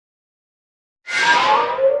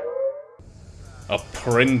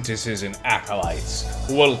apprentices and acolytes,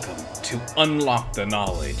 welcome to Unlock the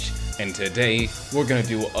Knowledge, and today we're gonna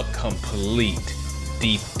do a complete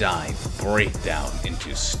deep dive breakdown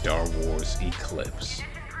into Star Wars Eclipse.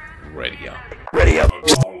 Ready up. Ready up.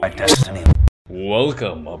 My destiny.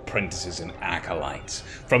 Welcome, apprentices and acolytes,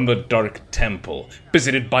 from the Dark Temple,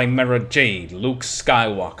 visited by Mara Jade, Luke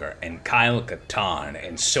Skywalker, and Kyle Katarn,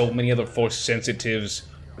 and so many other Force sensitives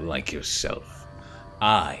like yourself.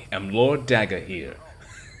 I am Lord Dagobah.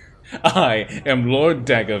 I am Lord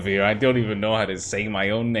Dagobah. I don't even know how to say my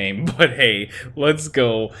own name, but hey, let's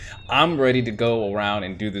go. I'm ready to go around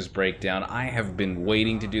and do this breakdown. I have been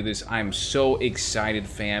waiting to do this. I'm so excited,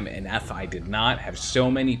 fam, and if I did not have so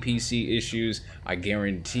many PC issues, I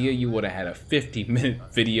guarantee you would have had a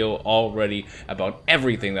 50-minute video already about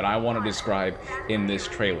everything that I want to describe in this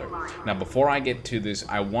trailer. Now, before I get to this,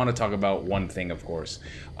 I want to talk about one thing, of course.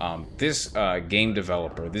 This game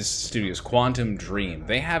developer, this studio's Quantum Dream,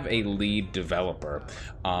 they have a lead developer,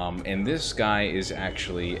 and this guy is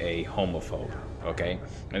actually a homophobe, okay?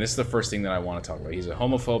 And this is the first thing that I want to talk about. He's a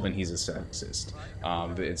homophobe and he's a sexist.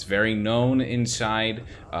 It's very known inside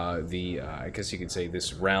I guess you could say,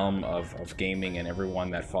 this realm of gaming and everyone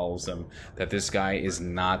that follows them, that this guy is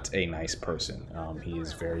not a nice person. He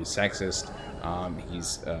is very sexist.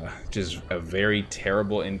 He's just a very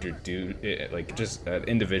terrible individual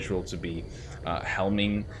to be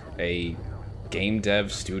helming a game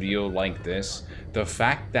dev studio like this. The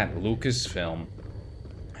fact that Lucasfilm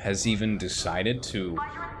has even decided to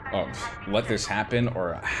let this happen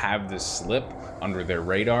or have this slip under their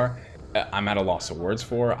radar, I'm at a loss of words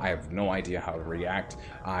for. I have no idea how to react.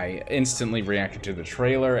 I instantly reacted to the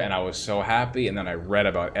trailer and I was so happy, and then I read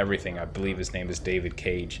about everything. I believe his name is David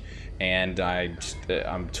Cage, and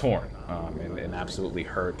I'm torn and absolutely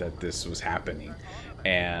hurt that this was happening.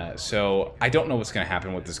 And so I don't know what's going to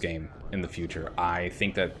happen with this game in the future. I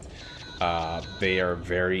think that they are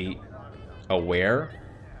very aware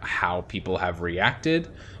how people have reacted,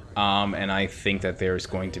 and I think that there's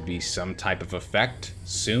going to be some type of effect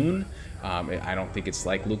soon. I don't think it's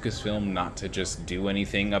like Lucasfilm not to just do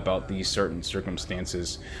anything about these certain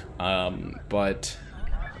circumstances, but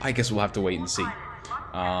I guess we'll have to wait and see.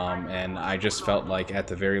 And I just felt like at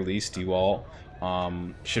the very least you all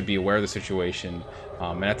should be aware of the situation,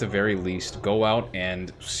 and at the very least go out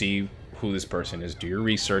and see who this person is. Do your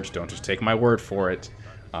research. Don't just take my word for it.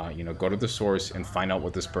 Go to the source and find out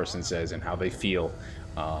what this person says and how they feel,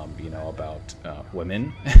 about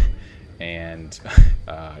women and,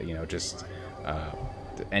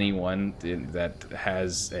 anyone that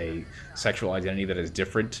has a sexual identity that is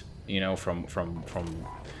different, from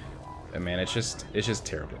man, it's just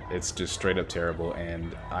terrible. It's just straight up terrible,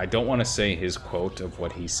 and I don't want to say his quote of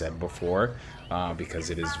what he said before, because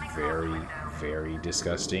it is very, very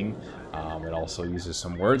disgusting. It also uses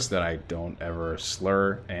some words that I don't ever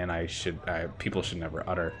slur, and people should never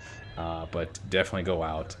utter. But definitely go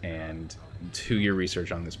out and do your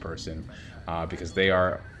research on this person, because they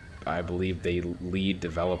are, I believe, the lead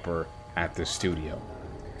developer at the studio.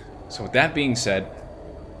 So with that being said,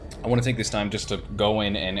 I want to take this time just to go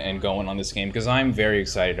in and go in on this game, because I'm very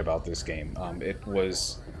excited about this game. It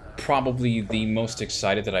was probably the most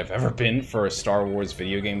excited that I've ever been for a Star Wars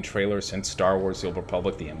video game trailer since Star Wars The Old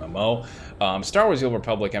Republic, the MMO. Star Wars The Old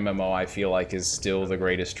Republic MMO, I feel like, is still the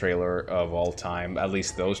greatest trailer of all time, at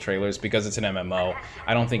least those trailers, because it's an MMO.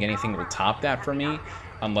 I don't think anything will top that for me,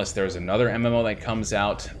 unless there's another MMO that comes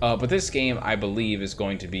out. But this game, I believe, is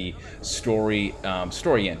going to be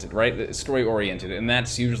story-oriented, right? Story-oriented, and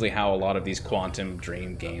that's usually how a lot of these Quantum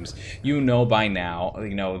Dream games, by now,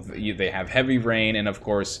 they have Heavy Rain, and of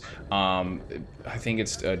course, I think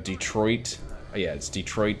it's Detroit. Yeah, it's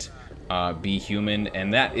Detroit Be Human,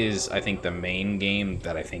 and that is, I think, the main game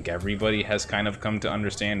that I think everybody has kind of come to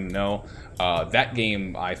understand and know. That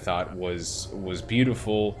game, I thought, was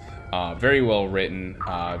beautiful. Very well written.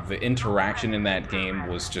 The interaction in that game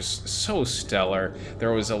was just so stellar.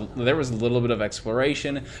 There was a little bit of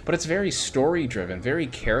exploration, but it's very story driven, very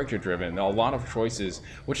character driven. A lot of choices,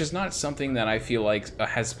 which is not something that I feel like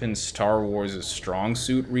has been Star Wars' strong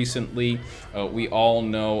suit recently. We all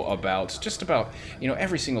know about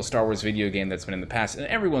every single Star Wars video game that's been in the past, and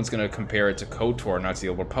everyone's going to compare it to KOTOR, not the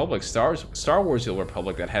Old Republic. Star Wars The Old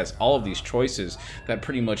Republic, that has all of these choices that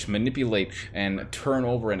pretty much manipulate and turn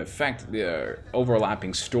over and affect fact, the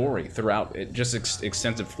overlapping story throughout it just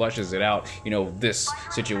extensive fleshes it out. You know, this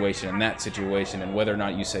situation and that situation, and whether or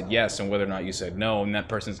not you said yes and whether or not you said no, and that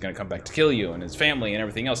person's going to come back to kill you and his family and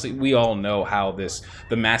everything else. We all know how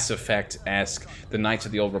the Mass Effect-esque, the Knights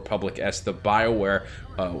of the Old Republic-esque, the BioWare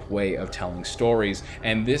way of telling stories,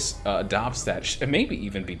 and this adopts that. Maybe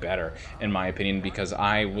even be better, in my opinion, because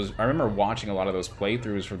I remember watching a lot of those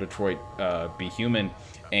playthroughs for Detroit Be Human,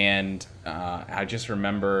 and I just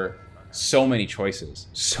remember so many choices,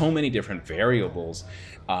 so many different variables,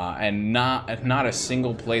 and not a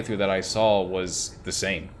single playthrough that I saw was the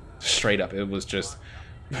same. Straight up, it was just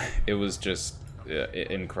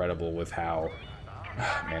incredible with how.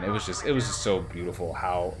 Man, it was just so beautiful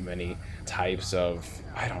how many types of,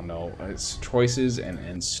 I don't know, choices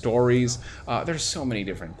and stories. There's so many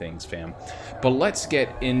different things, fam. But let's get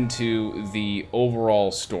into the overall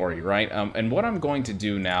story, right? And what I'm going to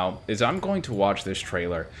do now is I'm going to watch this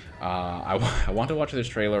trailer. I want to watch this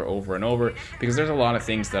trailer over and over because there's a lot of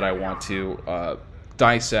things that I want to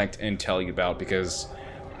dissect and tell you about, because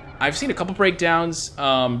I've seen a couple breakdowns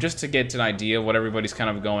just to get an idea of what everybody's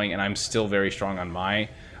kind of going, and I'm still very strong on my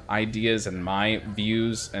ideas and my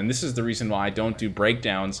views, and this is the reason why I don't do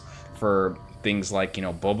breakdowns for things like, you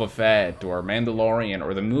know, Boba Fett or Mandalorian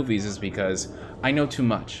or the movies, is because I know too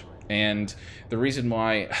much. And the reason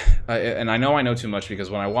why, and I know too much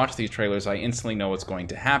because when I watch these trailers, I instantly know what's going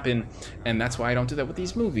to happen, and that's why I don't do that with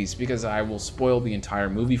these movies, because I will spoil the entire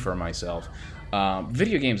movie for myself.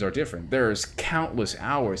 Video games are different. There's countless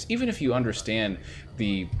hours, even if you understand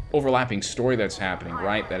the overlapping story that's happening,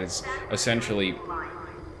 right? That it's essentially,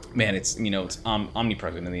 man, it's, you know, it's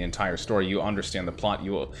omnipresent in the entire story. You understand the plot.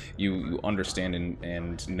 You understand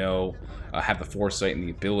and know, have the foresight and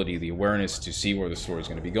the ability, the awareness to see where the story is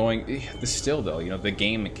going to be going. Still, though, you know, the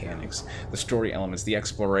game mechanics, the story elements, the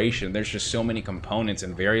exploration. There's just so many components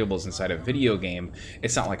and variables inside a video game.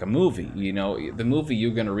 It's not like a movie. You know, the movie,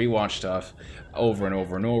 you're going to rewatch stuff over and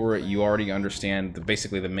over and over. You already understand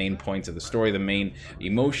basically the main points of the story, the main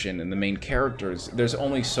emotion, and the main characters. There's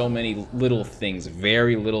only so many little things,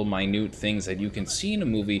 very little minute things that you can see in a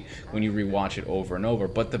movie when you rewatch it over and over.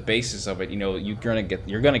 But the basis of it, you know, you're gonna get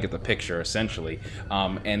the picture essentially,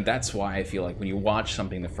 and that's why I feel like when you watch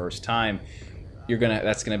something the first time,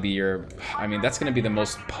 that's gonna be the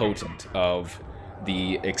most potent of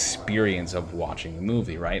the experience of watching the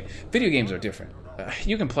movie, right? Video games are different.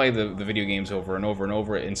 You can play the video games over and over and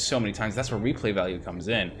over and so many times. That's where replay value comes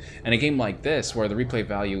in. And a game like this, where the replay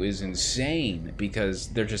value is insane because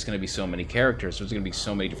there's just going to be so many characters, there's going to be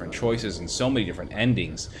so many different choices and so many different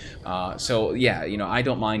endings. So yeah, you know, I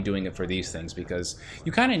don't mind doing it for these things because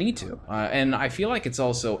you kind of need to. And I feel like it's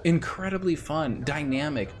also incredibly fun,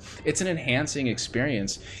 dynamic. It's an enhancing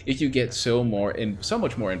experience if you get so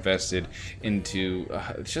much more invested into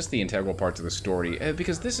just the integral parts of the story.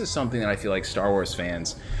 Because this is something that I feel like Star Wars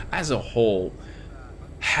fans as a whole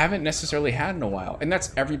haven't necessarily had in a while, and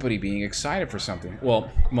that's everybody being excited for something.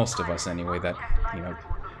 Well, most of us anyway, that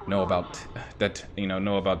know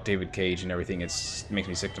about David Cage and everything. It makes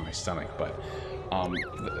me sick to my stomach, but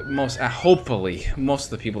hopefully most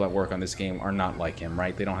of the people that work on this game are not like him,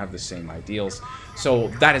 right? They don't have the same ideals. So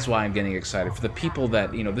that is why I'm getting excited for the people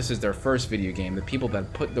that, you know, this is their first video game, the people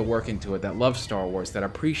that put the work into it, that love Star Wars, that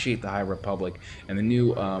appreciate the High Republic and the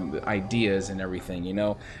new ideas and everything. You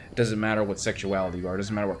know, it doesn't matter what sexuality you are, it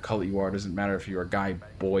doesn't matter what color you are, it doesn't matter if you're a guy,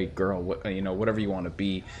 boy, girl, whatever you want to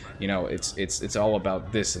be. You know, it's all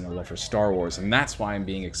about this and the love for Star Wars, and that's why I'm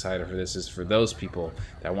being excited for this. Is for those people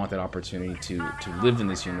that want that opportunity to live in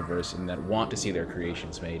this universe and that want to see their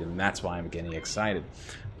creations made, and that's why I'm getting excited.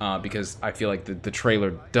 Because I feel like the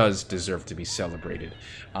trailer does deserve to be celebrated,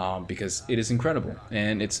 because it is incredible,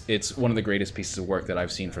 and it's one of the greatest pieces of work that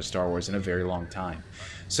I've seen for Star Wars in a very long time.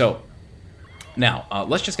 So now,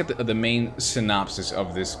 let's just get the main synopsis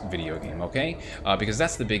of this video game, okay? Because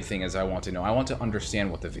that's the big thing, is I want to know. I want to understand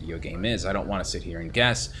what the video game is. I don't want to sit here and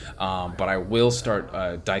guess, but I will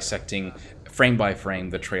start dissecting frame by frame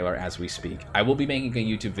the trailer as we speak. I will be making a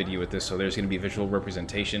YouTube video with this, so there's going to be visual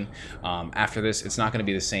representation. After this, it's not going to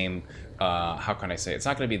be the same, how can I say? It's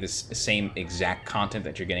not going to be the same exact content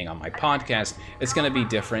that you're getting on my podcast. It's going to be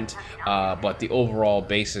different, but the overall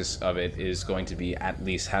basis of it is going to be at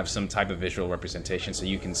least have some type of visual representation so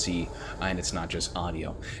you can see, and it's not just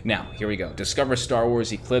audio. Now, here we go. Discover Star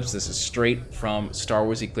Wars Eclipse. This is straight from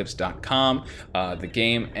StarWarsEclipse.com, the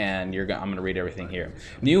game, and I'm going to read everything here.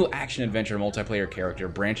 New action-adventure multiplayer character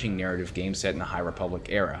branching narrative game set in the High Republic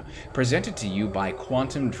era, presented to you by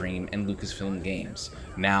Quantum Dream and Lucasfilm Games,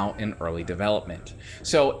 now in early development.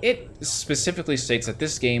 So it specifically states that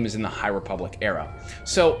this game is in the High Republic era.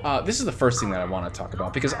 So this is the first thing that I want to talk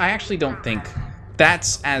about, because I actually don't think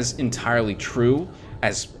that's as entirely true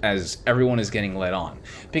as everyone is getting led on.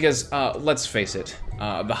 Because let's face it,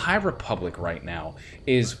 the High Republic right now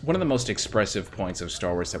is one of the most expressive points of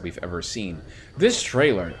Star Wars that we've ever seen. This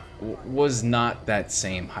trailer was not that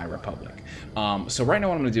same High Republic. So right now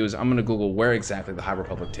what I'm going to do is I'm going to Google where exactly the High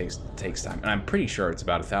Republic takes time. And I'm pretty sure it's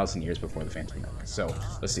about 1,000 years before the Phantom Menace. So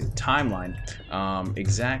let's see, timeline,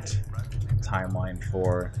 exact timeline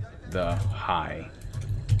for the High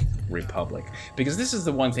Republic, because this is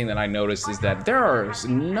the one thing that I noticed, is that there are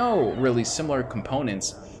no really similar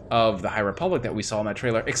components of the High Republic that we saw in that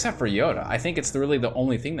trailer, except for Yoda. I think it's really the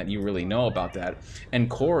only thing that you really know about that, and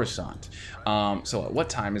Coruscant. So what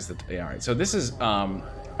time is the... All right, so this is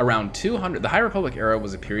around 200... The High Republic era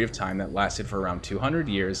was a period of time that lasted for around 200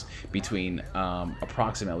 years between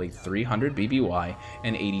approximately 300 BBY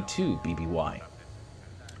and 82 BBY.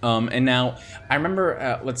 And now, I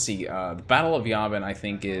remember, let's see, the Battle of Yavin, I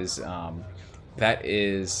think, is, that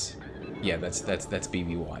is, yeah, that's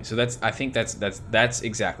BBY. So I think that's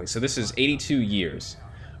exactly. So this is 82 years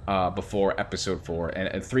before Episode 4,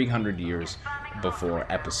 and 300 years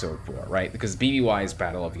before Episode 4, right? Because BBY is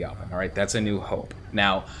Battle of Yavin, all right? That's A New Hope.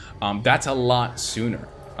 Now, that's a lot sooner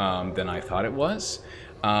than I thought it was.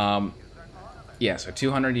 Yeah, so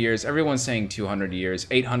 200 years. Everyone's saying 200 years,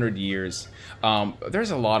 800 years. There's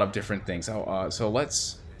a lot of different things. So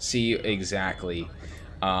let's see exactly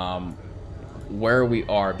where we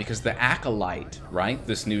are, because the Acolyte, right,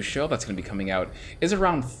 this new show that's going to be coming out, is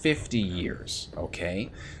around 50 years, okay?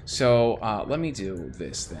 So let me do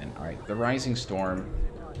this then. All right, the Rising Storm,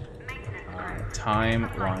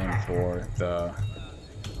 timeline for the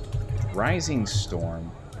Rising Storm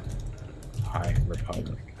High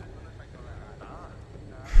Republic.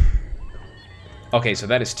 Okay, so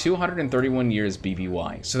that is 231 years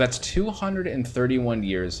BBY. So that's 231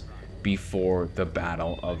 years before the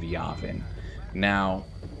Battle of Yavin. Now,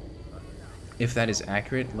 if that is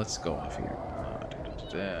accurate, let's go off here.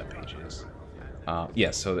 Pages.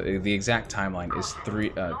 Yes, so the exact timeline is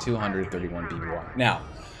 231 BBY. Now,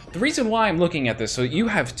 the reason why I'm looking at this, so you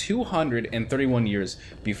have 231 years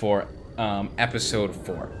before Episode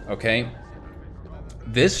 4, okay?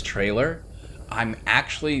 This trailer, I'm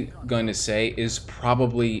actually going to say, is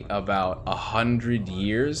probably about 100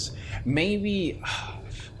 years, maybe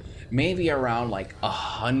around like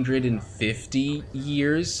 150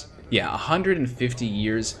 years. Yeah, 150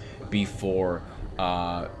 years before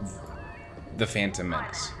the Phantom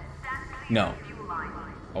Menace. No,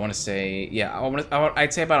 I want to say, yeah,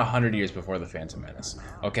 I'd say about 100 years before the Phantom Menace.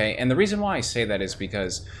 Okay, and the reason why I say that is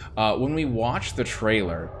because when we watch the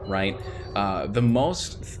trailer, right, the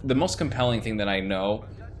most compelling thing that I know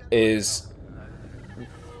is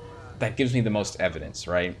that gives me the most evidence,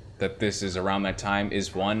 right, that this is around that time,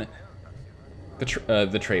 is one,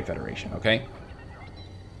 the Trade Federation. Okay,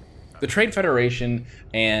 the Trade Federation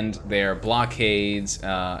and their blockades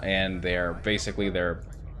and their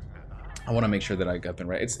I want to make sure that I got them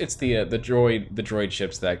right. It's the droid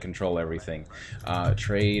ships that control everything.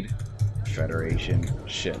 Trade Federation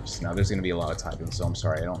ships. Now there's going to be a lot of typing, so I'm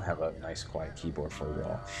sorry I don't have a nice quiet keyboard for you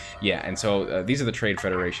all. Yeah, and so these are the Trade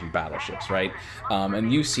Federation battleships, right?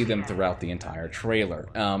 And you see them throughout the entire trailer.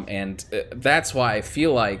 And that's why I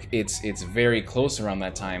feel like it's very close around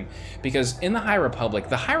that time, because in the High Republic,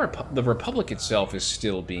 the Republic itself is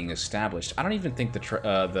still being established. I don't even think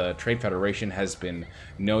the Trade Federation has been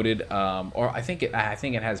noted, or I think it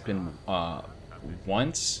has been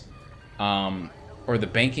once. Or the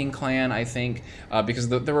Banking Clan, I think, because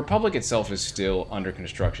the Republic itself is still under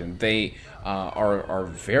construction. They are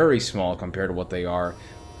very small compared to what they are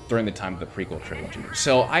during the time of the prequel trilogy.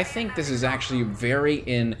 So I think this is actually very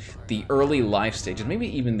in the early life stages, maybe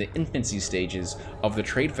even the infancy stages of the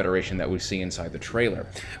Trade Federation that we see inside the trailer.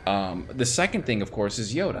 The second thing, of course,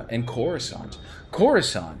 is Yoda and Coruscant.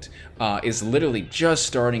 Coruscant is literally just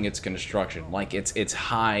starting its construction, like it's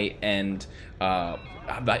high-end,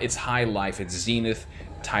 it's high life, it's zenith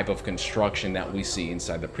type of construction that we see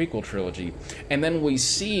inside the prequel trilogy. And then we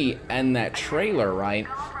see in that trailer, right,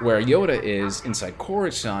 where Yoda is inside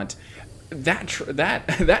Coruscant,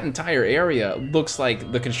 that entire area looks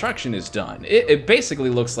like the construction is done. It basically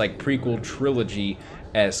looks like prequel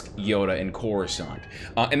trilogy-esque Yoda and Coruscant.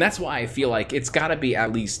 And that's why I feel like it's got to be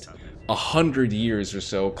at least 100 years or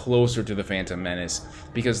so closer to the Phantom Menace,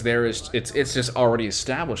 because it's just already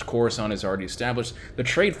established. Coruscant is already established. The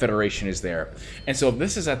Trade Federation is there, and so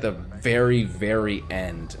this is at the very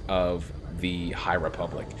end of the High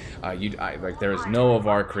Republic. Like there's no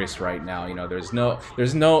Avar Kriss right now. You know, there's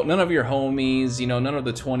none of your homies. You know, none of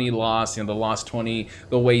the 20 lost. You know, the lost 20,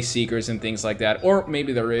 the Way Seekers and things like that. Or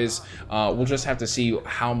maybe there is. We'll just have to see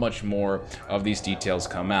how much more of these details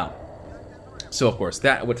come out. So, of course,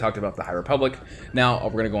 that we talked about the High Republic. Now,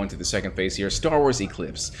 we're going to go into the second phase here. Star Wars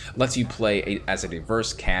Eclipse lets you play as a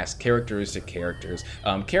diverse cast, charismatic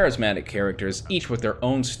characters, each with their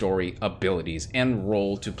own story, abilities, and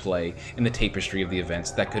role to play in the tapestry of the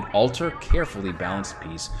events that could alter carefully balanced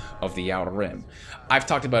piece of the Outer Rim. I've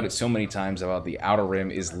talked about it so many times about the Outer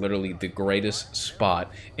Rim is literally the greatest spot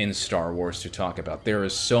in Star Wars to talk about. There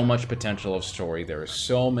is so much potential of story. There are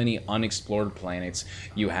so many unexplored planets.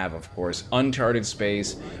 You have, of course, uncharted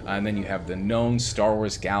space, and then you have the known Star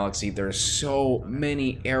Wars galaxy. There's so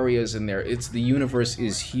many areas in there. The universe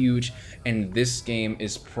is huge, and this game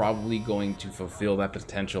is probably going to fulfill that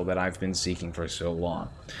potential that I've been seeking for so long.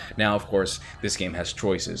 Now, of course, this game has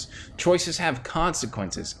choices. Choices have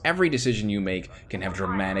consequences. Every decision you make can have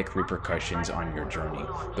dramatic repercussions on your journey.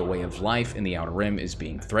 The way of life in the Outer Rim is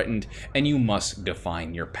being threatened, and you must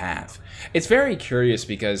define your path. It's very curious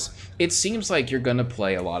because it seems like you're going to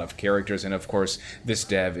play a lot of characters, and of course, this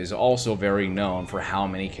dev is also very known for how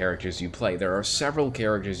many characters you play. There are several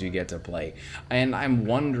characters you get to play, and I'm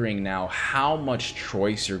wondering now how much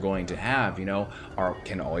choice you're going to have. You know,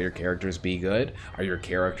 can all your characters be good? Are your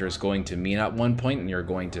characters going to meet at one point and you're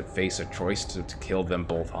going to face a choice to kill them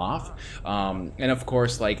both off? And of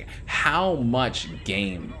course, like, how much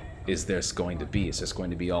game is this going to be? Is this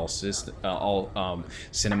going to be all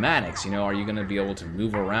cinematics? You know, are you going to be able to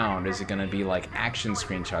move around? Is it going to be like action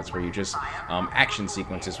screenshots where you just action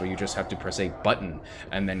sequences where you just have to press a button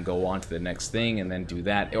and then go on to the next thing and then do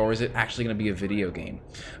that? Or is it actually going to be a video game?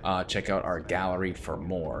 Check out our gallery for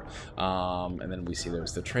more. And then we see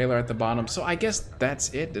there's the trailer at the bottom. So I guess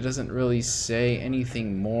that's it. It doesn't really say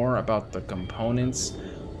anything more about the components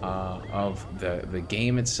of the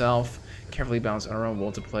game itself. Carefully balanced on our own,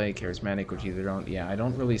 will to play, charismatic, which either don't. Yeah, I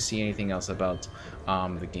don't really see anything else about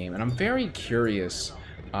the game, and I'm very curious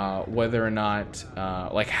whether or not,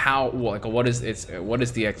 what is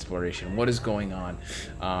the exploration, what is going on.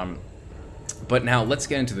 But now let's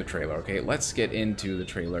get into the trailer. Okay, let's get into the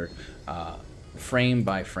trailer frame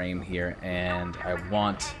by frame here, and I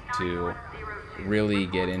want to really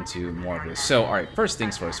get into more of this. So, all right, first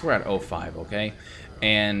things first, we're at 05, okay?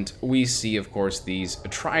 And we see, of course, these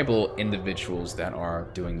tribal individuals that are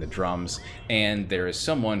doing the drums, and there is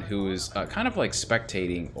someone who is kind of like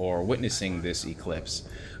spectating or witnessing this eclipse.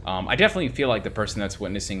 I definitely feel like the person that's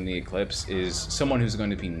witnessing the eclipse is someone who's going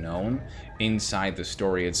to be known inside the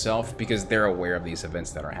story itself, because they're aware of these events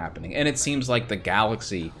that are happening. And it seems like the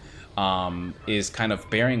galaxy is kind of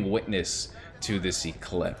bearing witness to this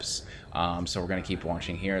eclipse. So we're going to keep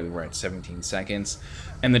watching here. We're at 17 seconds.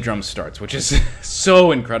 And the drum starts, which is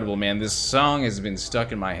so incredible, man. This song has been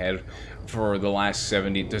stuck in my head for the last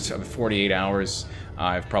 48 hours.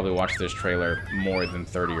 I've probably watched this trailer more than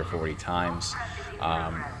 30 or 40 times.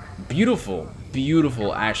 Beautiful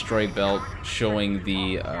asteroid belt showing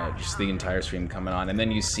the just the entire stream coming on, and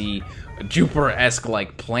then you see a Jupiter-esque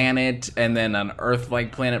like planet, and then an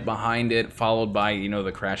Earth-like planet behind it, followed by, you know,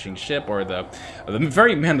 the crashing ship, or the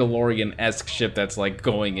very Mandalorian-esque ship that's like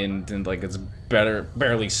going in and like it's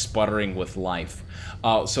barely sputtering with life.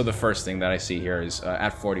 So the first thing that I see here is at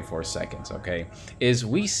 44 seconds, okay, is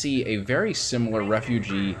we see a very similar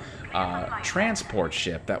refugee transport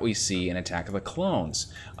ship that we see in Attack of the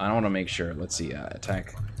Clones. I want to make sure. Let's see,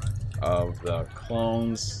 Attack of the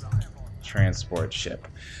Clones transport ship.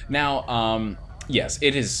 Now, yes,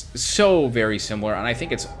 it is so very similar, and I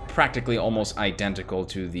think it's practically almost identical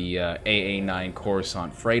to the AA-9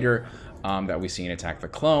 Coruscant freighter that we see in Attack of the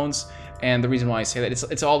Clones. And the reason why I say that,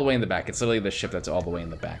 it's all the way in the back. It's literally the ship that's all the way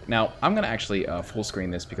in the back. Now, I'm going to actually full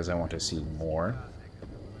screen this because I want to see more.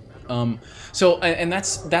 And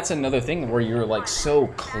that's another thing where you're like so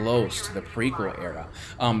close to the prequel era.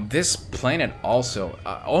 This planet also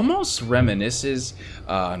almost reminisces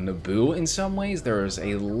Naboo in some ways. There's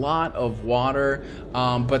a lot of water,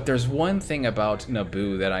 but there's one thing about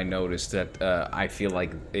Naboo that I noticed that I feel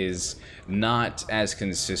like is not as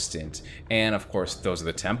consistent. And of course, those are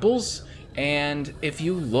the temples. And if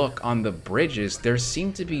you look on the bridges, there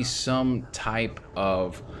seem to be some type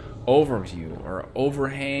of overview or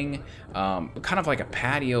overhang, kind of like a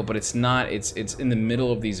patio, but it's not. It's in the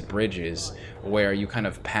middle of these bridges where you kind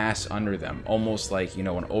of pass under them, almost like, you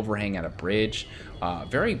know, an overhang at a bridge.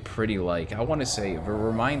 Very pretty. Like, I want to say, it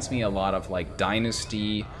reminds me a lot of like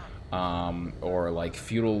Dynasty. Or like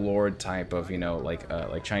feudal lord type of, you know,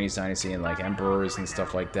 like Chinese dynasty and like emperors and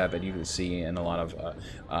stuff like that that you would see in a lot of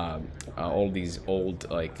all these old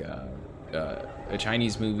like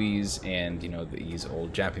Chinese movies, and, you know, these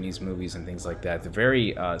old Japanese movies and things like that. They're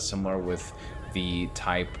very similar with the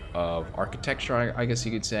type of architecture, I guess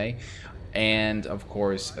you could say. And of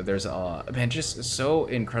course, there's man, just so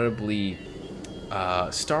incredibly.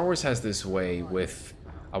 Star Wars has this way with,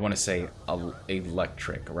 I want to say,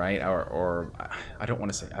 electric, right? Or I don't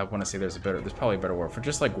want to say. I want to say there's probably a better word for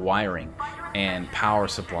just like wiring and power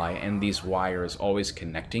supply, and these wires always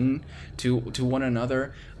connecting to one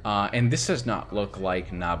another. And this does not look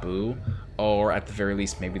like Naboo, or at the very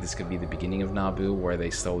least, maybe this could be the beginning of Naboo, where they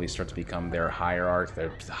slowly start to become their hierarch,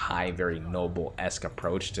 their high, very noble-esque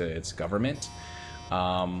approach to its government.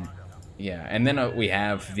 Yeah, and then we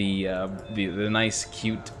have the nice,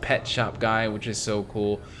 cute pet shop guy, which is so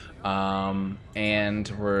cool.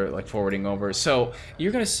 And we're like forwarding over, so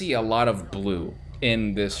you're gonna see a lot of blue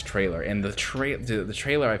in this trailer. And the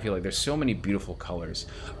trailer, I feel like there's so many beautiful colors.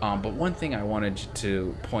 But one thing I wanted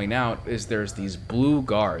to point out is there's these blue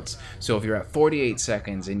guards. So if you're at 48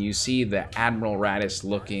 seconds and you see the Admiral Raddus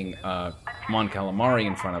looking Mon Calamari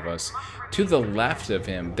in front of us, to the left of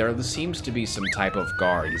him, there seems to be some type of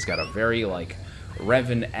guard. He's got a very, like,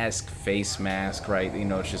 Revan-esque face mask, right? You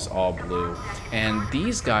know, it's just all blue. And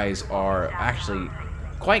these guys are actually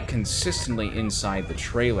quite consistently inside the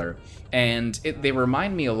trailer. And they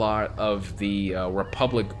remind me a lot of the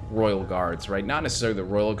Republic Royal Guards, right? Not necessarily the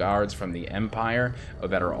Royal Guards from the Empire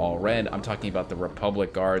that are all red. I'm talking about the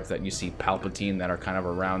Republic Guards that you see Palpatine that are kind of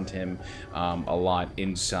around him a lot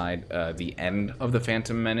inside the end of the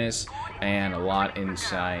Phantom Menace, and a lot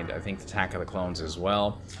inside, I think, Attack of the Clones as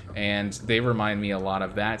well. And they remind me a lot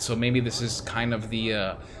of that. So maybe this is kind of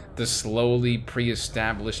the slowly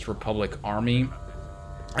pre-established Republic army.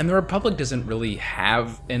 And the Republic doesn't really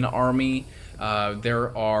have an army.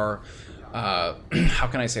 There are, how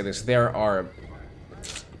can I say this? There are,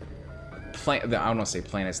 I don't want to say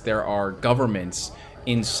planets, there are governments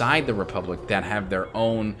inside the Republic that have their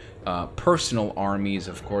own personal armies,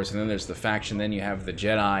 of course, and then there's the faction, then you have the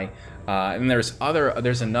Jedi, and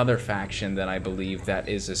there's another faction that I believe that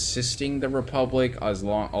is assisting the Republic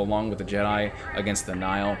along with the Jedi against the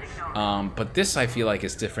Nile. But this, I feel like,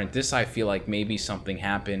 is different. This, I feel like maybe something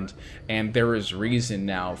happened, and there is reason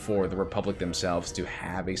now for the Republic themselves to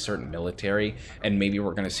have a certain military, and maybe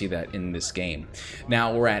we're going to see that in this game.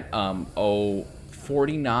 Now we're at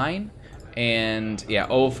 049. And yeah,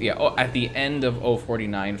 at the end of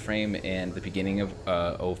 049 frame and the beginning of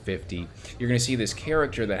 050, you're gonna see this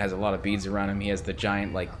character that has a lot of beads around him. He has the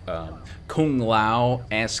giant, like, Kung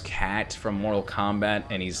Lao-esque hat from Mortal Kombat,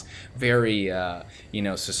 and he's very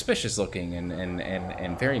suspicious looking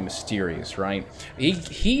and very mysterious, right?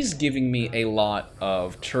 He's giving me a lot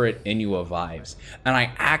of Turret Inua vibes, and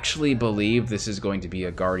I actually believe this is going to be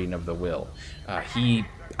a Guardian of the Will.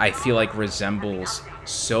 I feel like resembles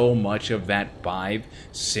so much of that vibe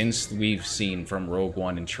since we've seen from Rogue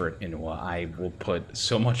One and Turret Inua. I will put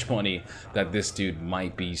so much money that this dude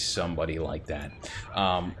might be somebody like that.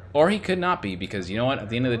 Or he could not be, because, you know what, at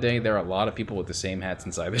the end of the day, there are a lot of people with the same hats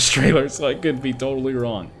inside this trailer, so I could be totally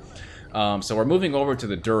wrong. So we're moving over to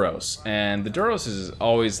the Duros, and the Duros is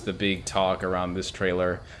always the big talk around this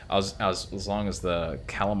trailer. As long as the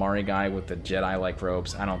calamari guy with the Jedi-like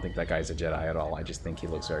robes, I don't think that guy's a Jedi at all. I just think he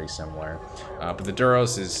looks very similar. But the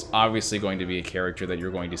Duros is obviously going to be a character that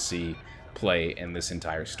you're going to see play in this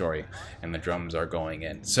entire story, and the drums are going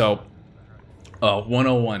in. So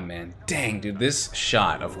 101, man. Dang, dude, this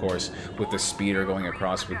shot, of course, with the speeder going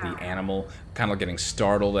across with the animal, kind of getting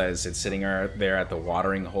startled as it's sitting there at the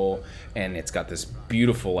watering hole, and it's got this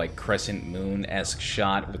beautiful, like, crescent moon-esque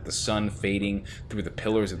shot with the sun fading through the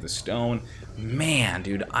pillars of the stone. Man,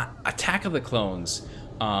 dude, Attack of the Clones.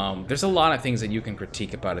 There's a lot of things that you can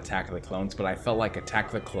critique about Attack of the Clones, but I felt like Attack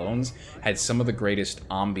of the Clones had some of the greatest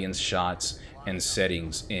ambience shots and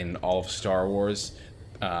settings in all of Star Wars.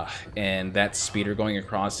 And that speeder going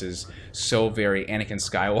across is so very Anakin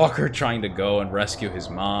Skywalker trying to go and rescue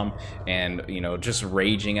his mom, and, you know, just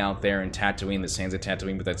raging out there in Tatooine, the sands of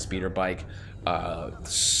Tatooine with that speeder bike. A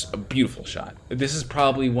beautiful shot. This is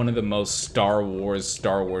probably one of the most Star Wars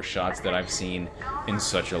shots that I've seen in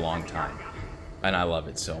such a long time, and I love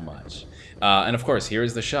it so much. And of course, here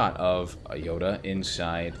is the shot of Yoda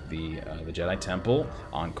inside the Jedi Temple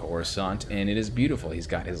on Coruscant, and it is beautiful. He's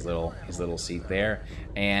got his little seat there,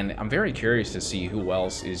 and I'm very curious to see who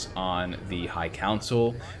else is on the High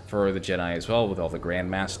Council for the Jedi as well, with all the Grand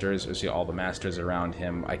Masters, or see all the Masters around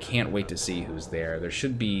him. I can't wait to see who's there. There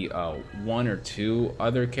should be one or two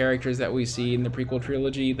other characters that we see in the prequel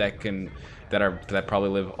trilogy that probably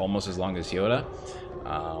live almost as long as Yoda,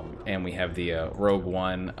 and we have the Rogue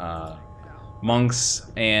One. Monks,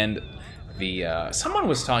 and the someone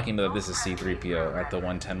was talking about this is C-3PO at the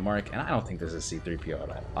 110 mark, and I don't think this is C-3PO at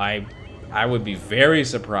all. I would be very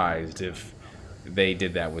surprised if they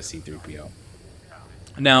did that with C-3PO.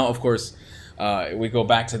 Now, of course, we go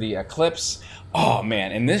back to the Eclipse. Oh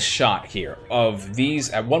man, and this shot here of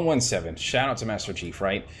these at 117, shout out to Master Chief,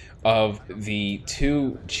 right? Of the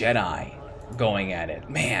two Jedi going at it,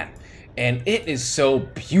 man, and it is so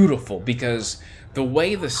beautiful because the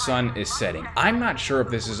way the sun is setting, I'm not sure if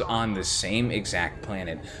this is on the same exact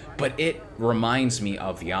planet, but it reminds me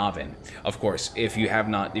of Yavin. Of course, if you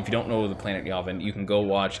don't know the planet Yavin, you can go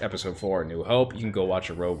watch Episode 4, New Hope. You can go watch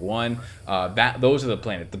a Rogue One. Those are the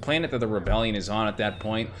planet. The planet that the Rebellion is on at that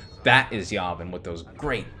point, that is Yavin with those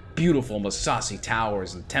great, beautiful Masasi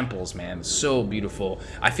towers and temples, man. So beautiful.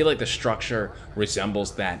 I feel like the structure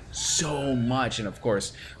resembles that so much, and of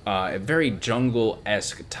course a very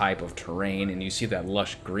jungle-esque type of terrain, and you see that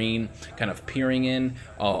lush green kind of peering in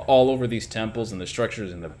all over these temples and the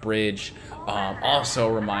structures and the bridge. Also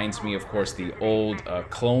reminds me, of course, the old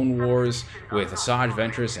Clone Wars with Asajj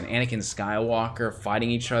Ventress and Anakin Skywalker fighting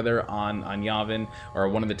each other on Yavin, or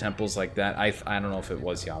one of the temples like that. I don't know if it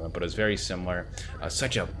was Yavin, but it was very similar.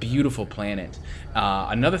 Such a beautiful planet.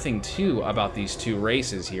 Another thing too about these two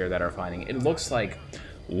races here that are fighting, it looks like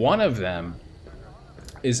one of them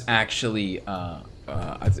is actually I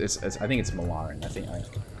think it's Malaran. I think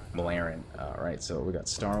Malaran. Right. So we got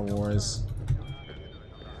Star Wars.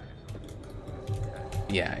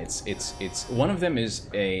 Yeah, it's one of them is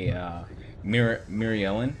a Miri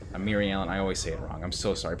Ellen. I always say it wrong. I'm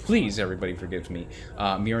so sorry. Please, everybody, forgive me.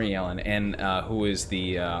 Miri Ellen, and who is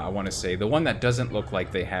the I want to say the one that doesn't look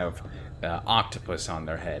like they have octopus on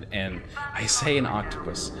their head. And I say an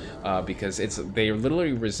octopus because they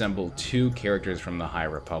literally resemble two characters from the High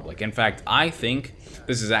Republic. In fact, I think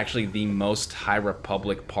this is actually the most High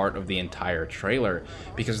Republic part of the entire trailer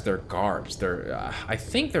because their garbs. I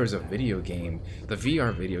think there's a video game, the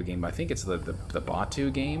VR video game. I think it's the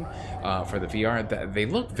Batu game for the VR. That they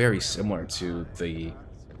look very similar to the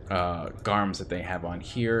garms that they have on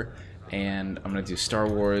here. And I'm gonna do Star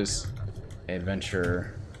Wars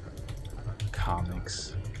Adventure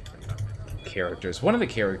Comics characters. One of the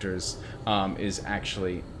characters is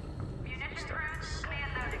actually,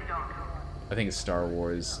 I think it's Star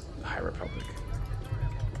Wars High Republic.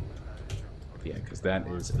 Yeah, because that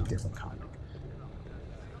is a different comic.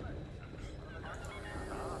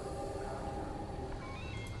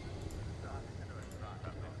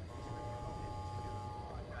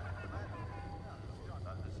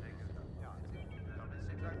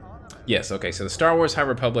 Yes, okay, so the Star Wars High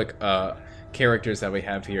Republic characters that we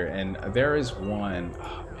have here, and there is one,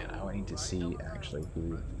 oh man, I need to see actually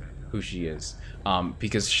who she is,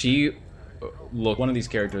 because one of these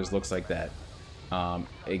characters looks like that,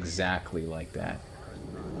 exactly like that.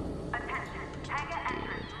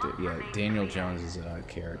 Yeah, Daniel Jones's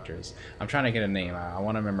characters. I'm trying to get a name. I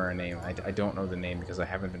want to remember a name. I don't know the name because I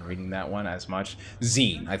haven't been reading that one as much.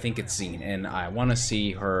 Zine, I think it's Zine, and I want to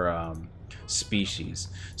see her species.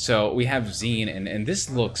 So we have Zine, and this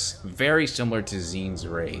looks very similar to Zine's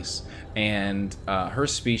race, and her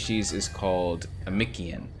species is called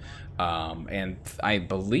Amikian, and I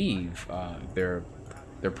believe they're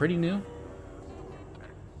pretty new.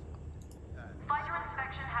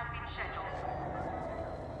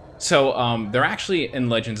 So they're actually in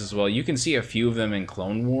Legends as well. You can see a few of them in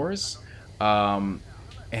Clone Wars,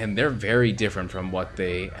 and they're very different from what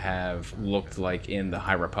they have looked like in the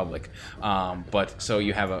High Republic. But so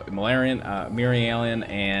you have a Malarian, Miri Allen,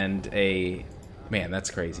 and a man,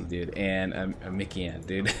 that's crazy, dude, and a Mikian,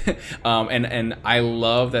 dude. And I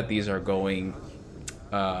love that these are going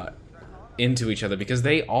into each other because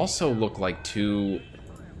they also look like two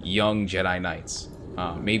young Jedi Knights,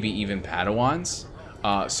 maybe even Padawans.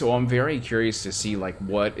 So I'm very curious to see like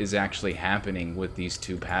what is actually happening with these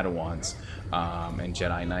two Padawans and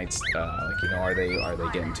Jedi Knights. Like, you know, are they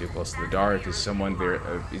getting too close to the dark? Is someone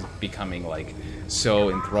is becoming like so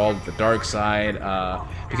enthralled with the dark side?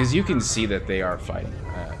 Because you can see that they are fighting.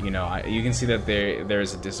 You know, you can see that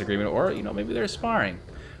there's a disagreement, or you know, maybe they're sparring.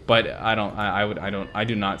 But I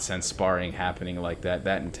do not sense sparring happening like that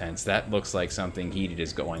intense. That looks like something heated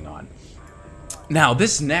is going on. Now,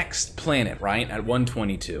 this next planet, right, at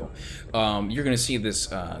 122, you're going to see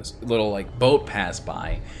this little, like, boat pass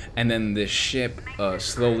by, and then this ship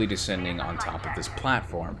slowly descending on top of this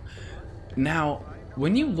platform. Now,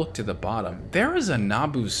 when you look to the bottom, there is a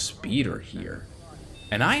Naboo speeder here.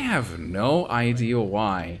 And I have no idea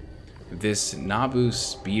why this Naboo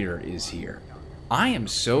speeder is here. I am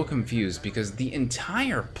so confused because the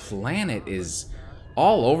entire planet is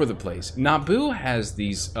all over the place. Naboo has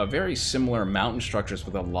these very similar mountain structures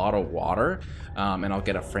with a lot of water, and I'll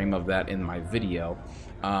get a frame of that in my video.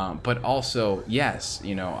 But also, yes,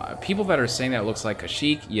 you know, people that are saying that it looks like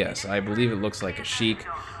Kashyyyk, yes, I believe it looks like Kashyyyk.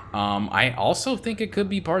 I also think it could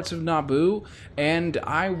be parts of Naboo, and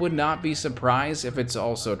I would not be surprised if it's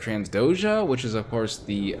also Transdoja, which is, of course,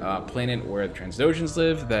 the planet where the Transdojans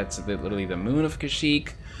live. That's literally the moon of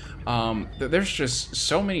Kashyyyk. There's just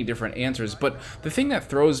so many different answers, but the thing that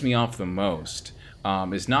throws me off the most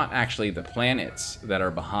is not actually the planets that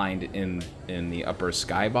are behind in the upper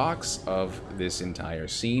skybox of this entire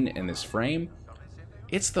scene in this frame.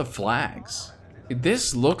 It's the flags.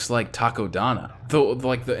 This looks like Takodana.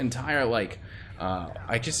 Like the entire, like,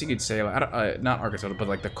 I guess you could say, not Arkansas, but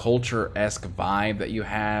like the culture-esque vibe that you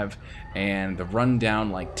have, and the rundown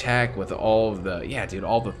like tech with all of the, yeah, dude,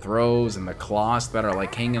 all the throws and the cloths that are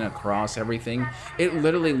like hanging across everything. It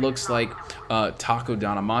literally looks like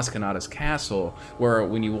Takodana Maskanata's castle, where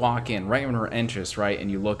when you walk in, right when her entrance, right,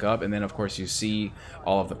 and you look up, and then of course you see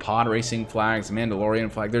all of the pod racing flags, the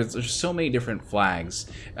Mandalorian flag. There's so many different flags,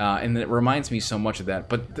 and it reminds me so much of that.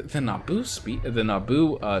 But the Naboo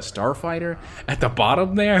starfighter at the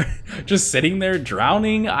bottom there, just sitting there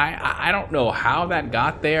drowning. I don't know how that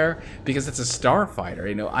got there, because it's a starfighter.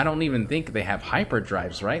 You know, I don't even think they have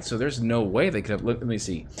hyperdrives, right? So there's no way they could have. Let me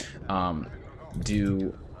see.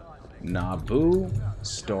 Do Naboo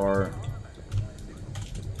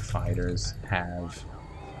starfighters have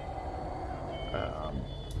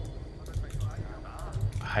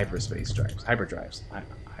hyperspace drives? Hyperdrives.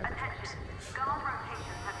 Hyperdrives.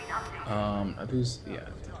 Naboo's, yeah.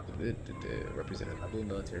 Represented Naboo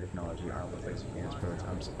military technology are replacing units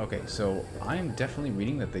prototypes. Okay, so I'm definitely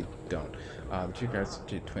reading that they don't. The two cars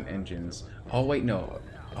to twin engines. Oh wait, no.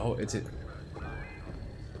 Oh, it's it.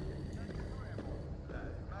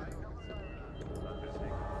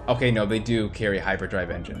 Okay, no, they do carry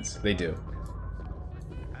hyperdrive engines. They do.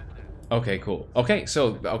 Okay, cool. Okay,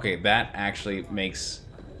 so that actually makes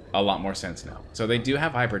a lot more sense now. So they do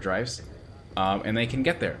have hyperdrives, and they can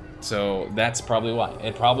get there. So that's probably why.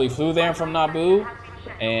 It probably flew there from Naboo,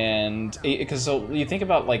 and because so you think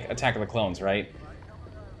about like Attack of the Clones, right?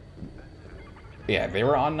 Yeah, they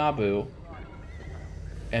were on Naboo,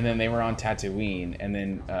 and then they were on Tatooine, and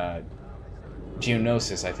then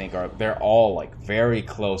Geonosis, I think, they're all like very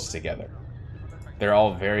close together. They're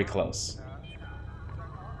all very close.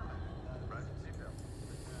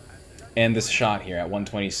 And this shot here at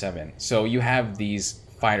 127. So you have these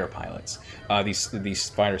fighter pilots, these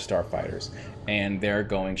fighter starfighters, and they're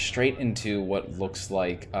going straight into what looks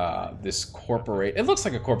like this corporate. It looks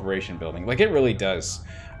like a corporation building, like it really does.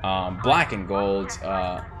 Black and gold.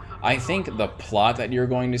 I think the plot that you're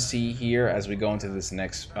going to see here as we go into this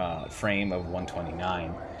next frame of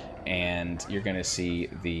 129, and you're going to see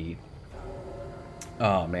the.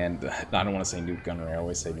 Oh man, I don't want to say Newt Gunray. I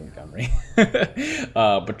always say Newt Gunray.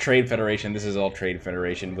 But Trade Federation, this is all Trade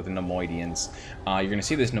Federation with the Nemoidians. You're going to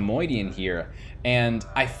see this Nemoidian here, and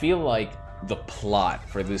I feel like the plot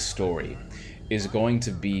for this story is going to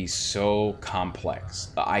be so complex.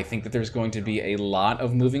 I think that there's going to be a lot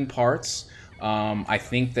of moving parts. I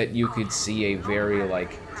think that you could see a very,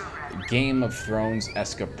 like, Game of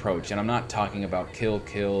Thrones-esque approach, and I'm not talking about kill,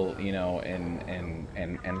 you know,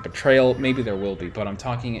 and betrayal. Maybe there will be, but I'm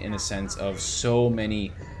talking in a sense of so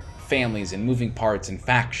many families and moving parts and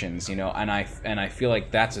factions, you know, and I feel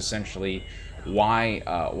like that's essentially why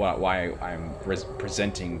I'm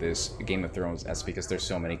presenting this Game of Thrones as, because there's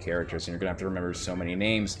so many characters, and you're gonna have to remember so many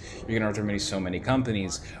names, you're gonna have to remember so many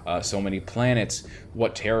companies, so many planets,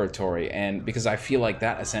 what territory, and because I feel like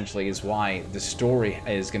that essentially is why the story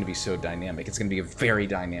is gonna be so dynamic. It's gonna be a very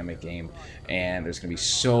dynamic game, and there's gonna be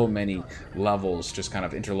so many levels just kind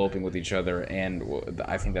of interloping with each other, and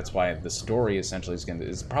I think that's why the story essentially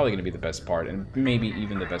is probably gonna be the best part, and maybe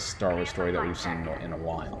even the best Star Wars story that we've seen in a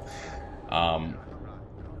while.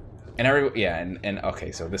 And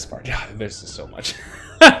okay, so this part, yeah, there's just so much.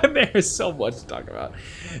 There's so much to talk about.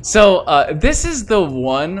 So, this is the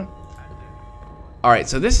one. All right,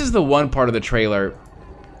 so this is the one part of the trailer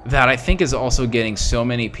that I think is also getting so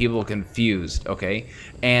many people confused, okay?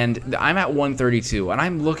 And I'm at 132, and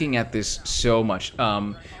I'm looking at this so much.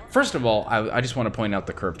 First of all, I just want to point out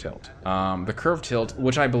the curve tilt. The curve tilt,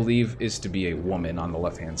 which I believe is to be a woman on the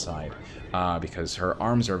left-hand side, because her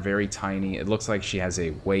arms are very tiny. It looks like she has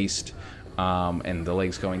a waist, and the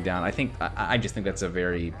legs going down. I just think that's a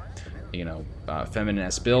very,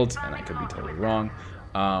 feminine-esque build, and I could be totally wrong.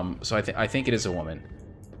 So I think it is a woman.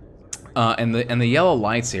 And the yellow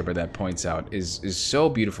lightsaber that points out is so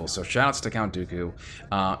beautiful. So shoutouts to Count Dooku.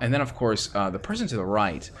 And then of course the person to the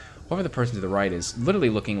right, whoever the person to the right is, literally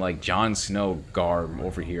looking like Jon Snow garb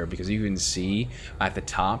over here, because you can see at the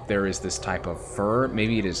top there is this type of fur.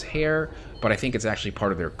 Maybe it is hair, but I think it's actually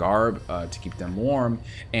part of their garb to keep them warm.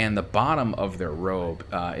 And the bottom of their robe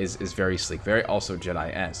is very sleek, very also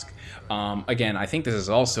Jedi-esque. Again, I think this is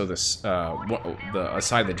also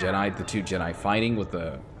aside the Jedi, the two Jedi fighting with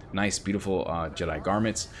the nice, beautiful Jedi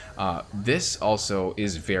garments. This also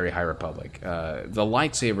is very High Republic. The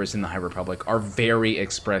lightsabers in the High Republic are very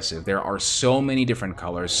expressive. There are so many different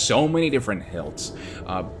colors, so many different hilts,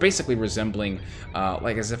 basically resembling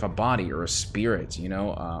like as if a body or a spirit,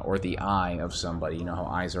 or the eye of somebody. You know how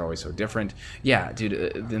eyes are always so different? Yeah,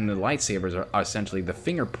 dude, then the lightsabers are essentially the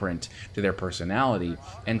fingerprint to their personality.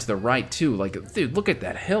 And to the right, too, like, dude, look at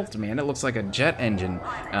that hilt, man. It looks like a jet engine.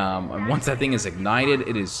 And once that thing is ignited,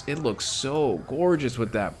 it looks so gorgeous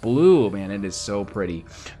with that blue, man. It is so pretty.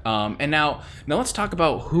 And now let's talk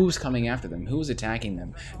about who's coming after them, who's attacking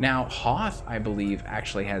them. Now, Hoth, I believe,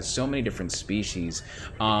 actually has so many different species,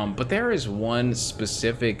 but there is one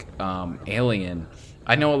specific alien.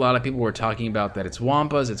 I know a lot of people were talking about that it's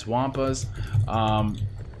Wampas,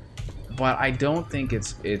 but I don't think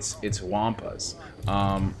it's Wampas.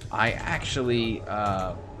 I actually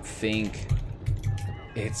think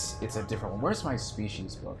it's a different one. Where's my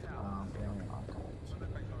species book?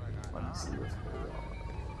 Let me see this.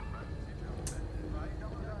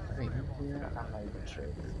 Right here? I'm not even sure.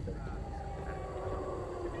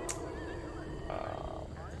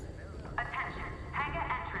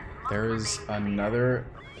 There is another.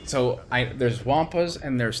 So there's Wampas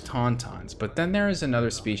and there's Tauntauns, but then there is another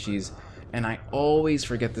species, and I always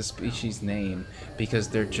forget the species name because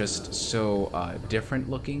they're just so different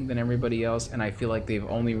looking than everybody else, and I feel like they've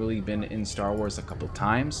only really been in Star Wars a couple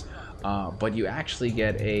times. But you actually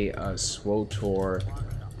get a SWTOR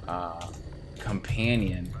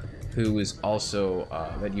companion who is also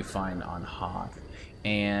that you find on Hoth,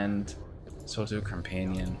 and SWTOR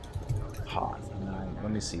companion Hoth.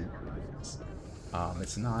 Let me see.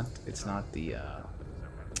 It's not the.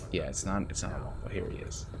 Yeah, it's not a Wampa. Here he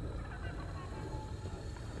is.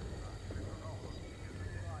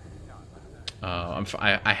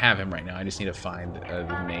 I have him right now. I just need to find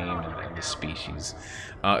the name and the species,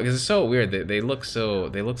 because it's so weird. They look so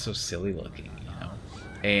silly looking,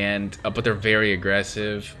 and but they're very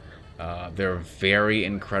aggressive. They're very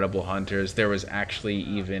incredible hunters. There was actually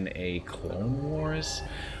even a Clone Wars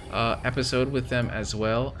episode with them as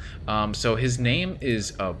well. So his name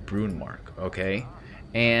is Brunmark, okay,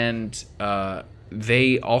 and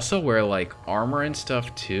they also wear like armor and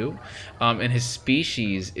stuff too, and his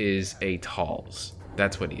species is a Talz.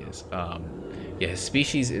 That's what he is. Yeah, his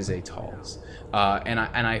species is a Talz, and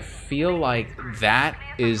I feel like that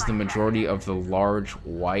is the majority of the large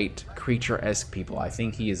white creature-esque people. I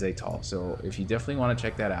think he is a Talz. So if you definitely want to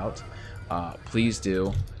check that out, please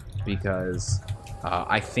do, because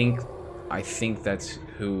I think that's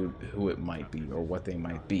who it might be, or what they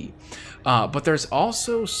might be. But there's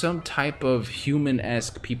also some type of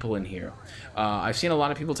human-esque people in here. I've seen a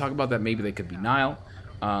lot of people talk about that maybe they could be Nile,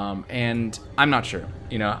 and I'm not sure.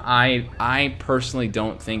 I personally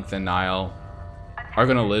don't think the Nile are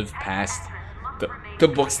gonna live past the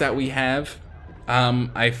books that we have.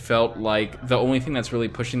 I felt like the only thing that's really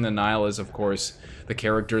pushing the Nile is, of course, the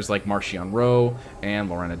characters like Marchion Ro and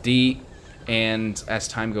Lorena D. And as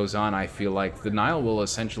time goes on, I feel like the Nile will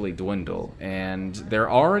essentially dwindle, and they're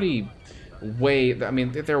already they're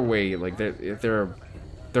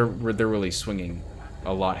really swinging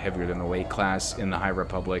a lot heavier than the weight class in the High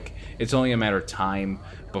Republic. It's only a matter of time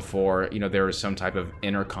before there is some type of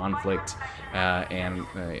inner conflict, and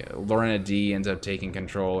Lorena D ends up taking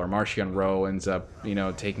control, or Marchion Ro ends up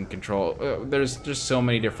taking control. There's just so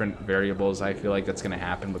many different variables. I feel like that's going to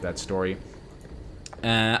happen with that story.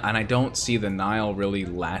 And I don't see the Nile really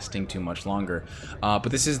lasting too much longer. But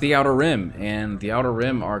this is the Outer Rim, and the Outer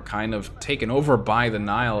Rim are kind of taken over by the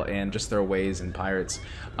Nile and just their ways and pirates.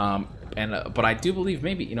 But I do believe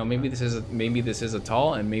maybe this is a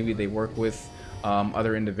Tall, and maybe they work with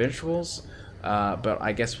other individuals. but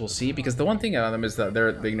I guess we'll see, because the one thing about them is that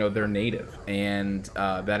they're native, and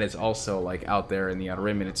that is also like out there in the Outer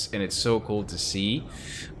Rim, and it's so cool to see.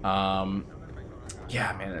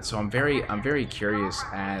 Yeah, man. So I'm very curious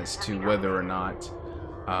as to whether or not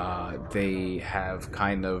they have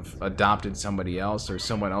kind of adopted somebody else, or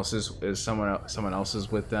someone else is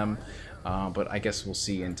with them. But I guess we'll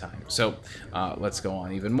see in time. So let's go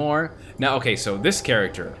on even more. Now, okay, so this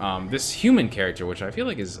character, this human character, which I feel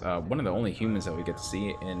like is one of the only humans that we get to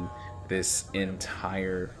see in this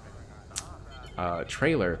entire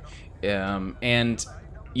trailer. And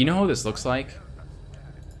you know who this looks like?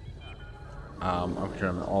 I'm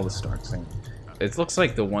trying all the Starks thing. It looks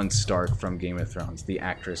like the one Stark from Game of Thrones, the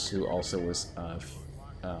actress who also was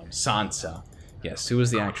Sansa. Yes, who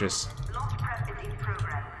was the actress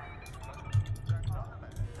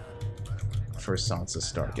for Sansa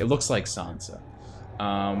Stark? It looks like Sansa.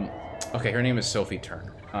 Okay, her name is Sophie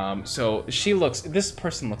Turner. So this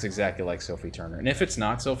person looks exactly like Sophie Turner. And if it's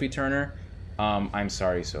not Sophie Turner, I'm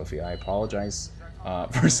sorry, Sophie. I apologize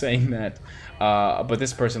for saying that. But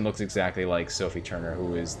this person looks exactly like Sophie Turner,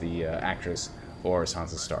 who is the actress for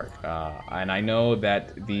Sansa Stark. And I know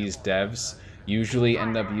that these devs usually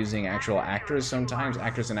end up using actual actors sometimes,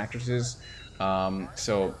 actors and actresses.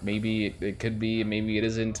 So maybe it could be, maybe it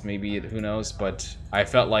isn't, who knows. But I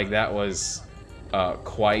felt like that was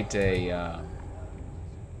quite a...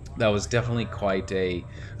 that was definitely quite a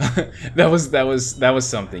that was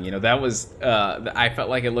something, you know. That was I felt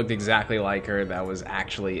like it looked exactly like her. That was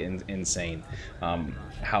actually insane,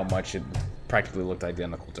 how much it practically looked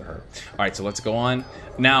identical to her. All right, so let's go on.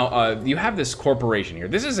 Now you have this corporation here.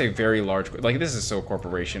 This is a very large, like, this is so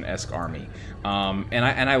corporation-esque army, and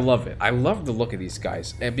I love it. I love the look of these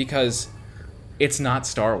guys because it's not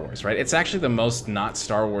Star Wars, right? It's actually the most not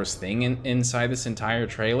Star Wars thing inside this entire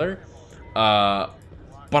trailer.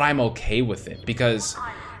 But I'm okay with it because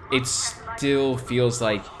it still feels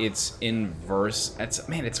like it's inverse.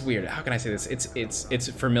 It's weird. How can I say this? It's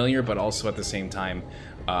familiar, but also at the same time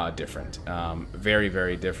different. Very,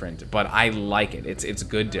 very different. But I like it. It's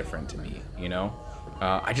good different to me, you know?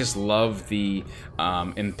 I just love the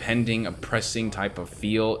impending, oppressing type of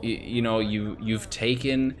feel. You know, you've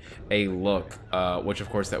taken a look, which of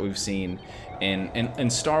course that we've seen in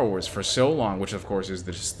Star Wars for so long, which of course is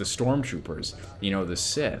the stormtroopers, you know, the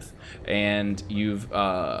Sith, and you've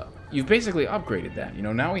basically upgraded that. You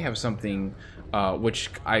know, now we have something which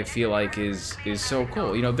I feel like is so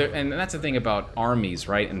cool. You know, and that's the thing about armies,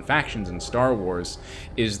 right, and factions in Star Wars,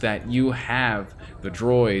 is that you have the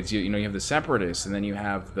droids, you know, you have the separatists, and then you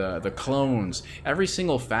have the clones. Every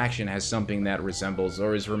single faction has something that resembles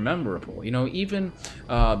or is memorable. You know, even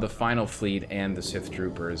the Final Fleet and the Sith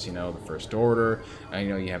troopers, you know, the First Order, you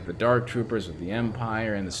know, you have the Dark Troopers with the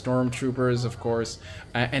Empire, and the Stormtroopers, of course.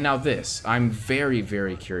 And now this, I'm very,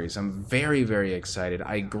 very curious. I'm very, very excited.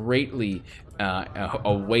 I greatly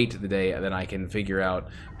await the day that I can figure out,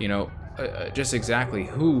 you know, just exactly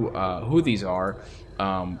who these are,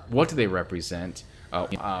 what do they represent,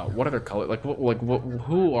 what are their color,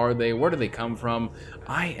 who are they, where do they come from.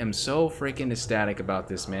 I am so freaking ecstatic about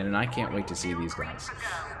this, man, and I can't wait to see these guys.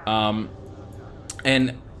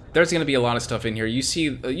 And there's going to be a lot of stuff in here. You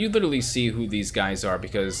literally see who these guys are,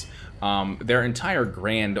 because their entire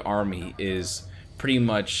grand army is pretty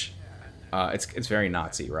much it's very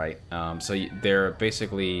Nazi, right? So they're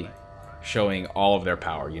basically showing all of their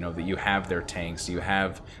power. You know, that you have their tanks, you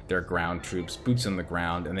have their ground troops, boots on the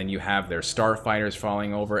ground, and then you have their starfighters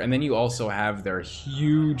falling over, and then you also have their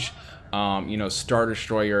huge, you know, Star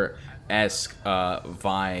Destroyer-esque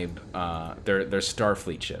vibe, their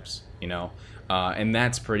Starfleet ships, you know. And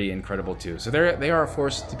that's pretty incredible too. So they are a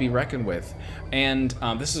force to be reckoned with, and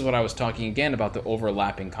this is what I was talking again about, the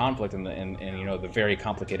overlapping conflict and you know, the very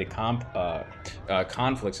complicated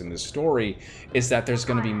conflicts in this story, is that there's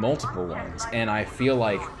going to be multiple ones, and I feel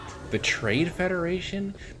like the Trade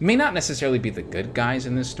Federation may not necessarily be the good guys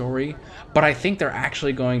in this story, but I think they're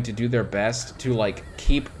actually going to do their best to, like,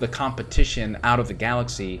 keep the competition out of the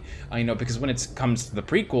galaxy, you know, because when it comes to the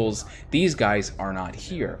prequels, these guys are not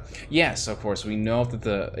here. Yes, of course, we know that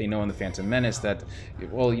in the Phantom Menace that,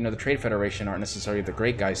 well, you know, the Trade Federation aren't necessarily the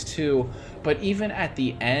great guys too, but even at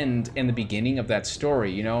the end, in the beginning of that story,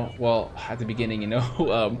 you know, well, at the beginning, you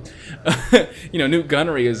know, you know, Newt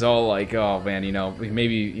Gunnery is all like, oh man, you know,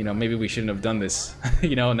 maybe we shouldn't have done this.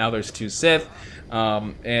 You know, now there's two Sith,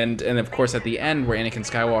 and of course at the end where Anakin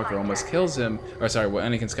Skywalker almost kills him, or sorry, where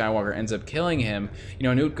Anakin Skywalker ends up killing him, you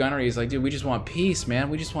know, Newt Gunnery is like, dude, we just want peace,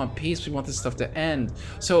 man. We just want peace. We want this stuff to end.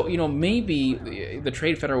 So, you know, maybe the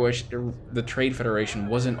Trade Federation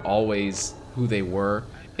wasn't always who they were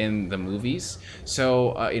in the movies.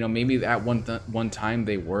 So maybe at one time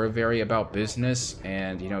they were very about business,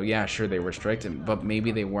 and yeah, sure, they were strict, but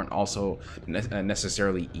maybe they weren't also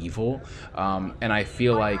necessarily evil. And I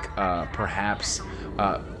feel like perhaps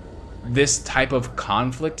this type of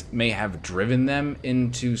conflict may have driven them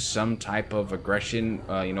into some type of aggression,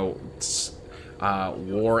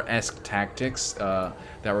 war-esque tactics that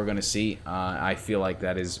we're going to see. I feel like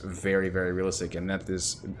that is very, very realistic, and that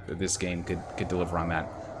this game could deliver on that.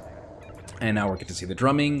 And now we're going to see the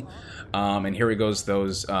drumming, and here it goes.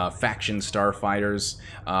 Those faction starfighters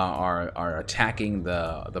are attacking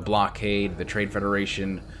the blockade, the Trade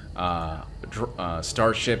Federation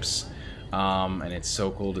starships. And it's so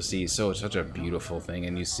cool to see. Such a beautiful thing.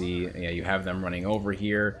 And you see, you have them running over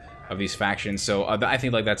here of these factions. So I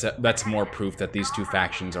think like that's more proof that these two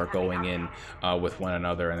factions are going in with one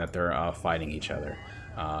another, and that they're fighting each other.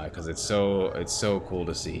 Because it's so cool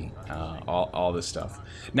to see all this stuff.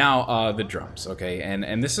 Now the drums, okay,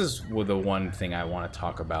 and this is the one thing I want to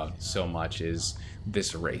talk about so much is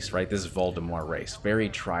this race, right? This Voldemort race, very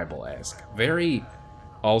tribal-esque, very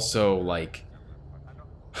also like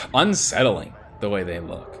unsettling the way they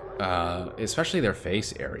look, especially their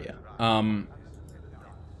face area.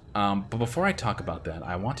 But before I talk about that,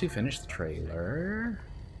 I want to finish the trailer.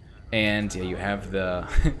 And yeah, you have the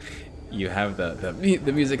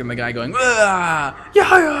the music and the guy going yeah,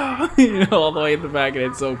 all the way in the back, and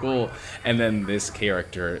it's so cool. And then this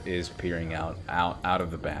character is peering out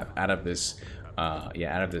of the bath, out of this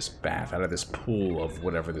bath, out of this pool of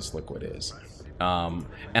whatever this liquid is. And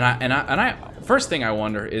I first thing I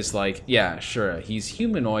wonder is like, yeah, sure, he's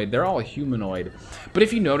humanoid. They're all humanoid, but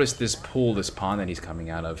if you notice, this pool, this pond that he's coming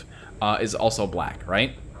out of, is also black,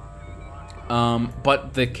 right?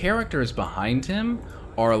 But the characters behind him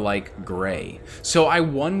are like gray. So I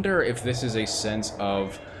wonder if this is a sense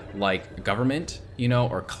of like government,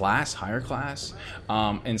 or class, higher class,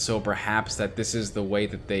 and so perhaps that this is the way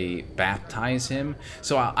that they baptize him.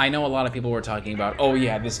 So I know a lot of people were talking about, oh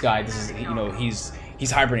yeah, this guy, this is,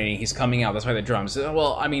 he's hibernating, he's coming out, that's why the drums.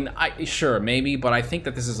 Well, I mean, sure, maybe, but I think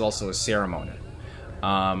that this is also a ceremony.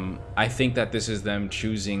 I think that this is them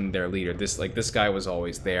choosing their leader. This guy was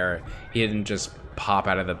always there. He didn't just pop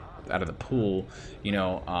out of the pool,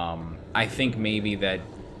 I think maybe that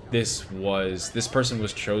this person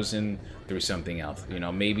was chosen through something else,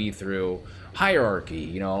 maybe through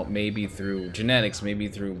hierarchy, maybe through genetics, maybe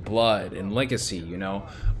through blood and legacy,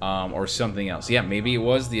 or something else. Yeah, maybe it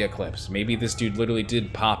was the Eclipse. Maybe this dude literally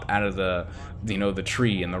did pop out of the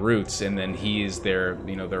tree and the roots, and then he is their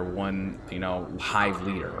one, hive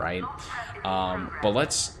leader, right? But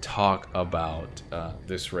let's talk about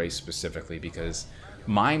this race specifically, because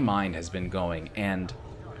my mind has been going, and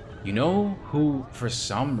who for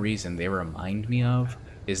some reason they remind me of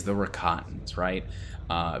is the Rakatans, right?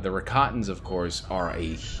 The Rakatans, of course, are a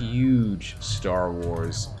huge Star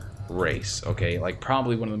Wars race, okay? Like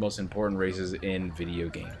probably one of the most important races in video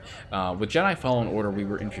game. With Jedi Fallen Order, we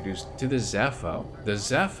were introduced to the Zepho. The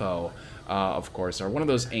Zepho, of course, are one of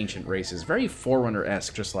those ancient races, very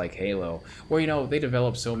Forerunner-esque, just like Halo, where, they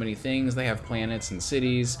develop so many things, they have planets and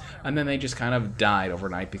cities, and then they just kind of died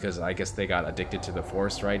overnight because I guess they got addicted to the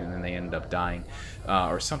Force, right? And then they ended up dying,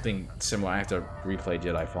 or something similar. I have to replay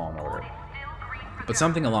Jedi Fallen Order, but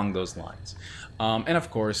something along those lines. And of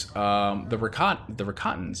course, the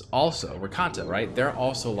Rakatans also, Rakata, right? They're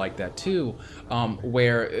also like that too,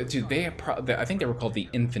 where, dude, I think they were called the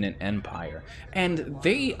Infinite Empire. And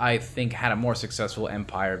they, I think, had a more successful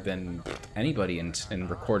empire than anybody in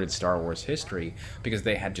recorded Star Wars history, because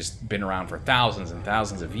they had just been around for thousands and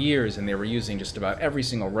thousands of years, and they were using just about every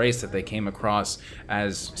single race that they came across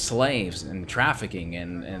as slaves, and trafficking,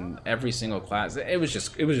 and every single class. It was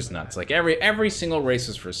just nuts. Like every single race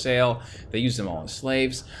was for sale. They used them all as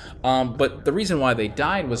slaves, but the reason why they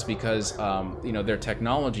died was because their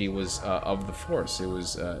technology was of the Force. It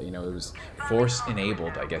was it was Force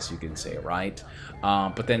enabled, I guess you can say, right?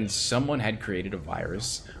 But then someone had created a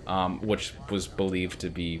virus, which was believed to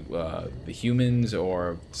be the humans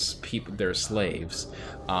or their slaves,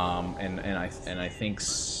 and I think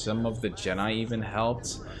some of the Jedi even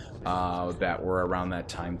helped. That were around that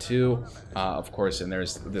time too, of course, and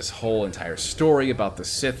there's this whole entire story about the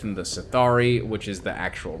Sith and the Sithari, which is the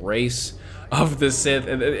actual race of the Sith.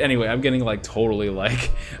 And anyway, I'm getting like totally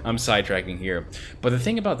I'm sidetracking here, but the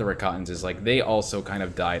thing about the Rakatans is like they also kind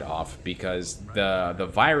of died off because the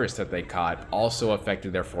virus that they caught also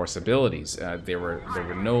affected their Force abilities. They were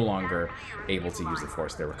no longer able to use the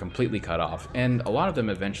Force. They were completely cut off, and a lot of them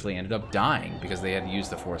eventually ended up dying because they had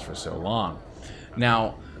used the Force for so long.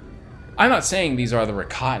 Now, I'm not saying these are the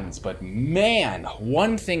Rakatans, but man,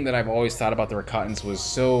 one thing that I've always thought about the Rakatans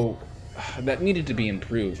was that needed to be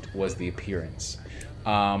improved was the appearance.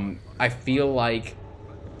 I feel like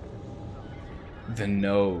the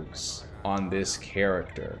nose on this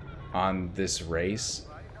character, on this race,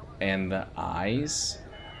 and the eyes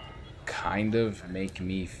kind of make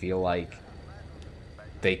me feel like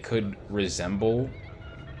they could resemble,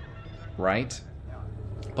 right?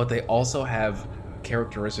 But they also have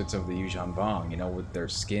characteristics of the Yuuzhan Vong, with their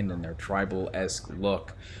skin and their tribal-esque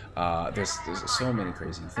look. There's so many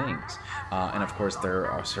crazy things. And of course,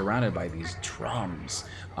 they're surrounded by these drums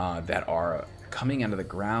that are coming out of the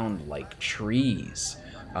ground like trees.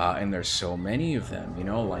 And there's so many of them,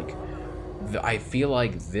 I feel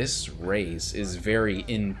like this race is very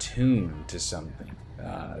in tune to something.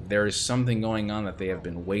 There is something going on that they have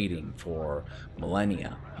been waiting for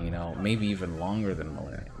millennia, maybe even longer than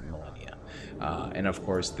millennia. And of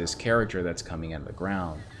course, this character that's coming out of the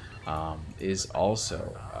ground is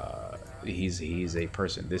also, he's a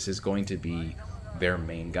person. This is going to be their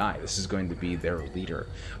main guy. This is going to be their leader.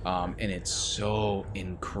 And it's so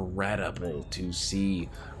incredible to see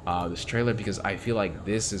this trailer, because I feel like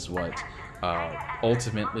this is what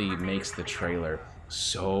ultimately makes the trailer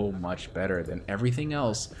so much better than everything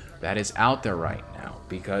else that is out there right now,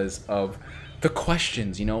 because of the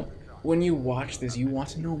questions. When you watch this, you want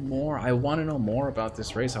to know more. I want to know more about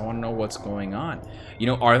this race. I want to know what's going on.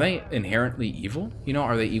 Are they inherently evil?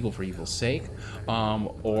 Are they evil for evil's sake?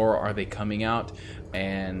 Or are they coming out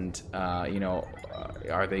and,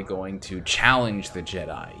 are they going to challenge the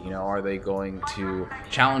Jedi? Are they going to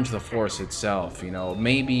challenge the Force itself?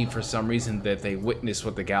 Maybe for some reason that they witness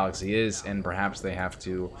what the galaxy is, and perhaps they have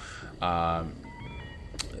to,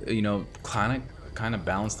 kind of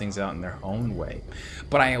balance things out in their own way.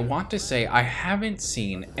 But I want to say I haven't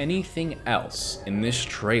seen anything else in this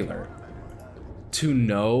trailer to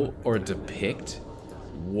know or depict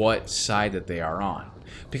what side that they are on.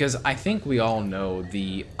 Because I think we all know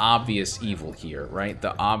the obvious evil here, right?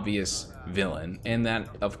 The obvious villain. And that,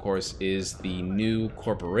 of course, is the new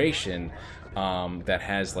corporation that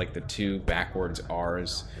has like the two backwards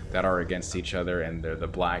R's that are against each other, and they're the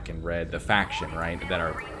black and red, the faction, right? That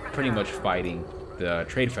are pretty much fighting the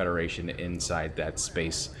Trade Federation inside that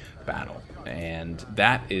space battle. And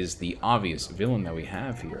that is the obvious villain that we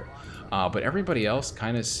have here. But everybody else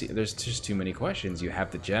kind of there's just too many questions. You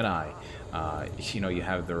have the Jedi, you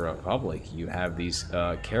have the Republic, you have these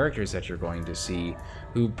characters that you're going to see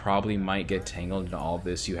who probably might get tangled into all of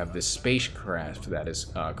this. You have this spacecraft that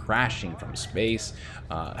is crashing from space,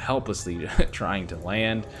 helplessly trying to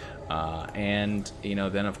land. And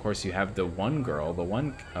then of course you have the one girl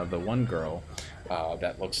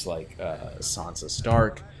that looks like Sansa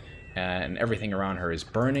Stark, and everything around her is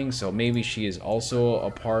burning, so maybe she is also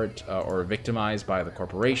a part or victimized by the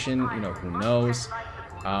corporation, who knows.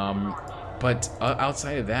 But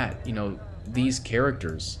outside of that, these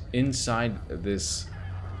characters inside this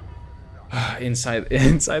inside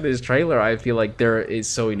this trailer, I feel like is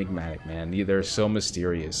so enigmatic, man. They're so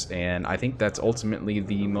mysterious, and I think that's ultimately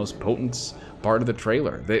the most potent part of the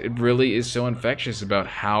trailer. It really is so infectious about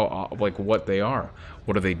how, what they are.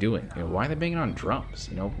 What are they doing? Why are they banging on drums?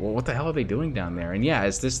 What the hell are they doing down there? And yeah,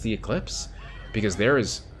 is this the Eclipse? Because there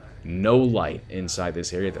is no light inside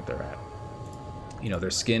this area that they're at. Their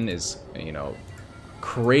skin is,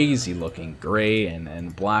 crazy looking gray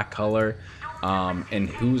and black color. And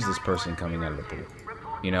who's this person coming out of the pool?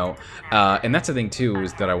 And that's the thing too,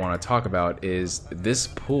 is that I want to talk about is this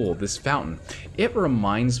pool, this fountain. It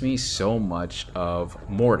reminds me so much of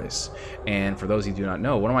Mortis. And for those who do not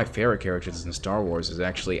know, one of my favorite characters in Star Wars is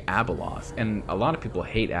actually Abeloth. And a lot of people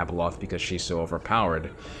hate Abeloth because she's so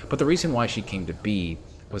overpowered. But the reason why she came to be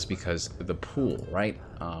was because the pool, right?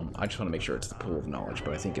 I just want to make sure it's the pool of knowledge,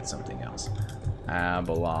 but I think it's something else.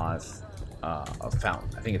 Abeloth, a fountain.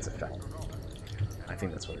 I think it's a fountain. I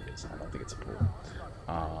think that's what it is. I don't think it's a pool.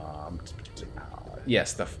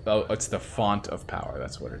 Yes, it's the font of power.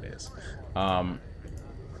 That's what it is.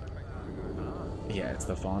 Yeah, it's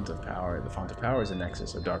the font of power. The font of power is a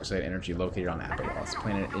nexus of dark side energy located on Abeloth's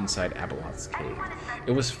planet inside Abeloth's cave.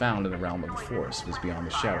 It was found in the realm of the Force. It was beyond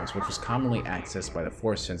the shadows, which was commonly accessed by the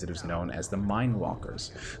Force sensitives known as the Mind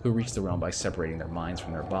Walkers, who reached the realm by separating their minds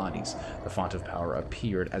from their bodies. The font of power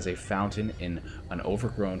appeared as a fountain in an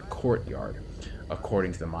overgrown courtyard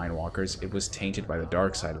According to the Mindwalkers, it was tainted by the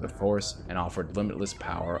dark side of the Force and offered limitless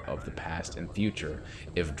power of the past and future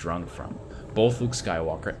if drunk from. Both Luke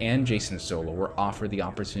Skywalker and Jason Solo were offered the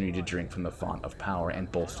opportunity to drink from the font of power,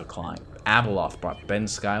 and both declined. Abeloth brought Ben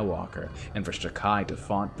Skywalker and Vrishta Kai to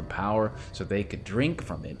font the power so they could drink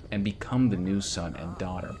from it and become the new son and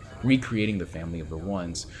daughter, recreating the family of the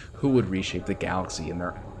ones who would reshape the galaxy in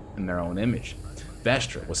their own image.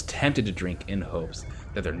 Vestra was tempted to drink in hopes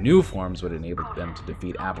that their new forms would enable them to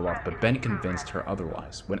defeat Abeloth, but Ben convinced her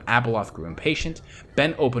otherwise. When Abeloth grew impatient,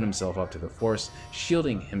 Ben opened himself up to the Force,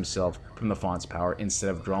 shielding himself from the Font's power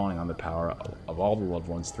instead of drawing on the power of all the loved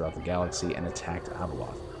ones throughout the galaxy, and attacked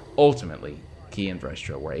Abeloth. Ultimately, he and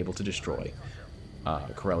Vestra were able to destroy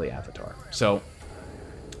Corelli Avatar. So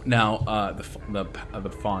now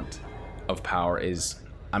the Font of Power is,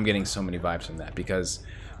 I'm getting so many vibes from that, because,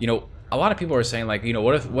 you know, a lot of people are saying, like, you know,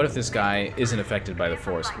 what if this guy isn't affected by the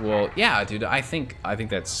Force? Well, yeah, dude, I think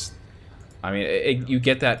that's, I mean, you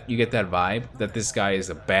get that vibe that this guy is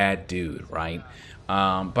a bad dude, right?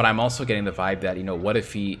 But I'm also getting the vibe that, you know, what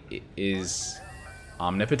if he is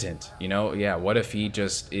omnipotent? You know, yeah, what if he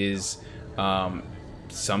just is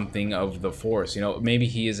something of the Force? You know, maybe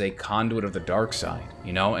he is a conduit of the dark side,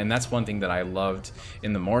 you know? And that's one thing that I loved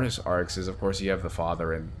in the Mortis arcs is, of course, you have the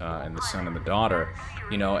father and the son and the daughter,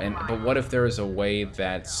 you know, but what if there is a way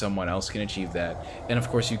that someone else can achieve that? And of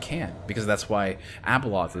course you can, because that's why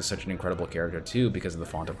Abeloth is such an incredible character too, because of the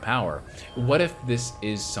Font of Power. What if this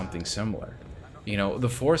is something similar? You know, the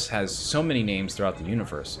Force has so many names throughout the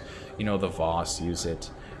universe. You know, the Voss use it.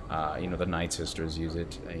 You know, the Night Sisters use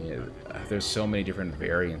it. There's so many different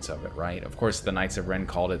variants of it, right? Of course, the Knights of Ren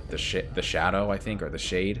called it the Shadow, I think, or the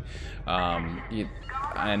Shade.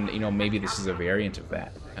 And, you know, maybe this is a variant of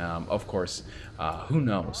that. Of course, who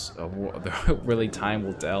knows? Really, time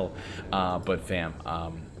will tell. But fam,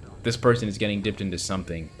 this person is getting dipped into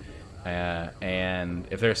something. And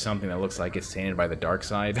if there's something that looks like it's tainted by the dark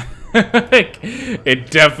side,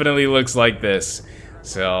 it definitely looks like this.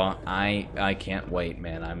 So I can't wait,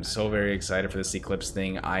 man. I'm so very excited for this Eclipse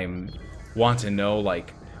thing. I want to know,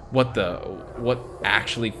 like, what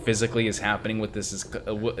actually physically is happening with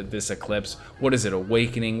this eclipse. What is it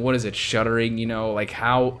awakening? What is it shuddering? You know, like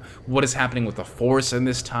what is happening with the Force in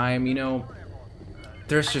this time? You know,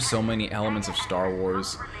 there's just so many elements of Star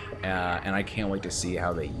Wars, and I can't wait to see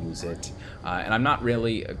how they use it. And I'm not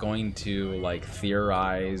really going to like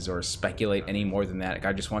theorize or speculate any more than that.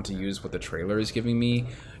 I just want to use what the trailer is giving me,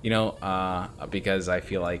 you know, because I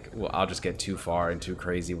feel like, well, I'll just get too far and too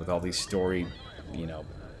crazy with all these story, you know,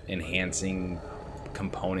 enhancing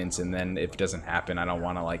components, and then if it doesn't happen, I don't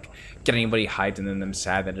want to like get anybody hyped and then them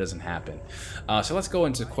sad that it doesn't happen. So let's go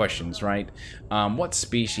into questions, right? What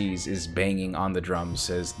species is banging on the drums,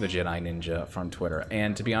 says the Jedi Ninja from Twitter.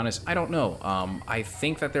 And to be honest, I don't know. I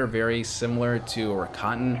think that they're very similar to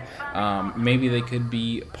Rakatan. Maybe they could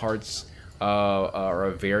be parts or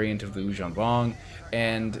a variant of the Ujan Vong.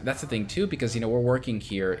 And that's the thing too, because, you know, we're working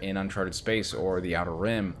here in uncharted space or the Outer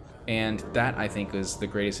Rim. And that, I think, is the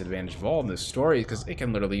greatest advantage of all in this story, because it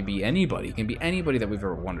can literally be anybody. It can be anybody that we've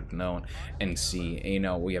ever wanted to know and see. You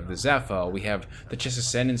know, we have the Zepho, we have the Chiss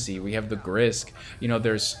Ascendancy, we have the Grisk. You know,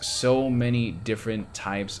 there's so many different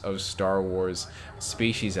types of Star Wars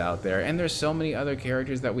species out there, and there's so many other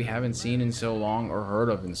characters that we haven't seen in so long or heard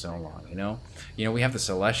of in so long, you know? You know, we have the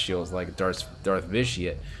Celestials, like Darth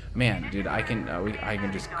Vitiate. Man, dude, I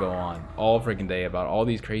can just go on all freaking day about all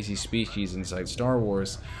these crazy species inside Star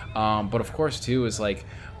Wars. But of course, too, is like,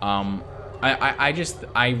 what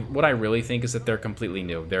I really think is that they're completely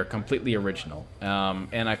new. They're completely original.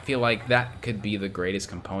 And I feel like that could be the greatest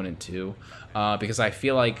component too, because I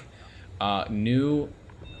feel like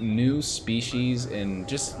new species and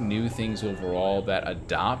just new things overall that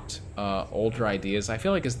adopt older ideas, I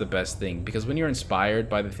feel like is the best thing, because when you're inspired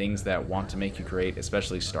by the things that want to make you great,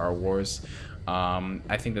 especially Star Wars,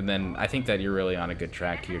 I think that you're really on a good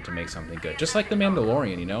track here to make something good. Just like The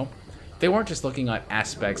Mandalorian, you know? They weren't just looking at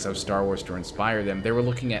aspects of Star Wars to inspire them, they were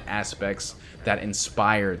looking at aspects that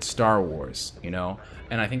inspired Star Wars, you know?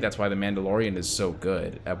 And I think that's why The Mandalorian is so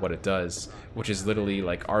good at what it does, which is literally,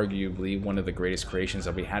 like, arguably one of the greatest creations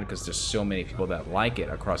that we had, because there's so many people that like it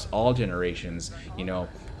across all generations, you know,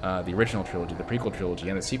 the original trilogy, the prequel trilogy,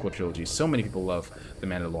 and the sequel trilogy. So many people love The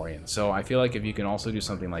Mandalorian. So I feel like if you can also do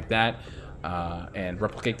something like that, and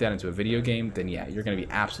replicate that into a video game, then yeah, you're going to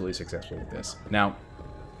be absolutely successful with this. Now,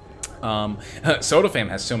 SodaFam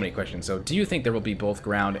has so many questions. So, do you think there will be both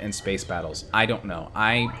ground and space battles? I don't know.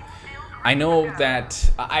 I know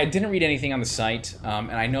that I didn't read anything on the site,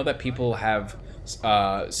 and I know that people have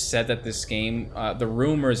said that this game, the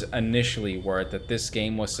rumors initially were that this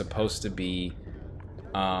game was supposed to be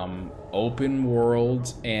open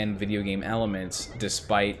world and video game elements,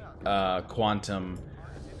 despite Quantum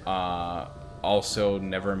also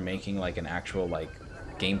never making like an actual like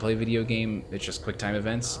gameplay video game. It's just quick time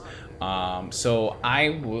events. So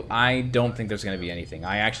I don't think there's going to be anything.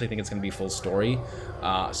 I actually think it's going to be full story.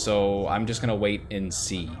 So I'm just going to wait and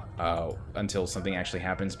see until something actually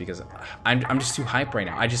happens, because I'm just too hyped right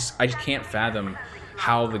now. I just can't fathom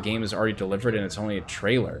how the game is already delivered and it's only a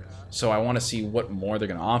trailer. So I want to see what more they're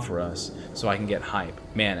going to offer us so I can get hype.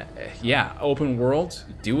 Man, yeah, open world,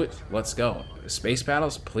 do it. Let's go. Space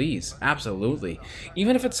battles, please. Absolutely.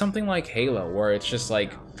 Even if it's something like Halo, where it's just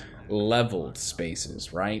like leveled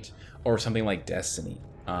spaces, right? Or something like Destiny.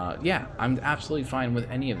 Yeah, I'm absolutely fine with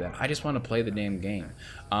any of that. I just want to play the damn game.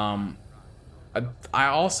 I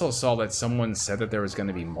also saw that someone said that there was going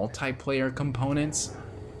to be multiplayer components.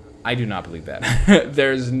 I do not believe that.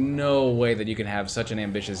 There's no way that you can have such an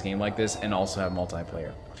ambitious game like this and also have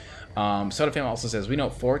multiplayer. SodaFam also says, we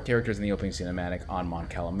know 4 characters in the opening cinematic on Mon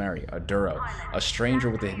Calamari: a Duro, a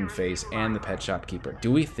stranger with a hidden face, and the pet shopkeeper.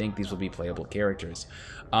 Do we think these will be playable characters?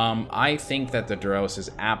 I think that the Duros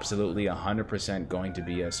is absolutely 100% going to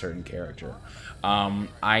be a certain character.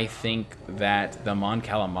 I think that the Mon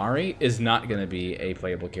Calamari is not going to be a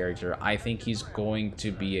playable character. I think he's going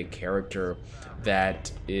to be a character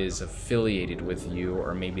that is affiliated with you,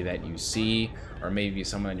 or maybe that you see, or maybe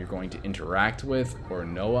someone you're going to interact with or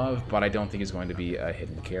know of, but I don't think he's going to be a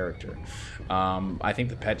hidden character. I think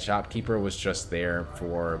the pet shopkeeper was just there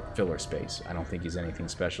for filler space. I don't think he's anything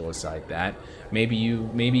special aside that.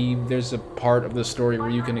 Maybe there's a part of the story where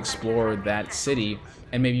you can explore that city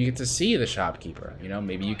and maybe you get to see the shopkeeper. You know,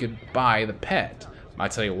 maybe you could buy the pet. I'll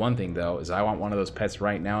tell you one thing though, is I want one of those pets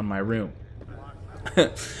right now in my room.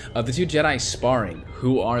 The 2 Jedi sparring,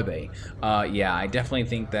 who are they? Yeah, I definitely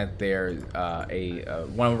think that they're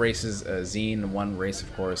one race is Zine, one race,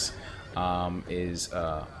 of course, is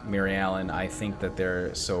Mary Allen. I think that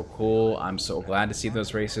they're so cool. I'm so glad to see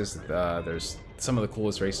those races. There's some of the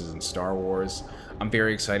coolest races in Star Wars. I'm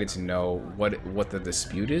very excited to know what the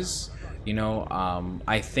dispute is. You know,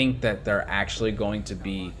 I think that they're actually going to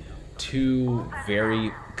be 2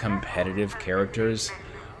 very competitive characters,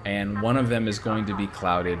 and one of them is going to be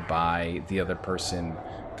clouded by the other person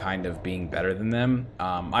kind of being better than them.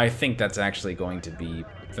 I think that's actually going to be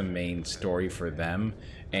the main story for them,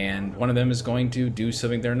 and one of them is going to do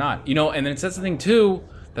something they're not. You know, and then that's the thing too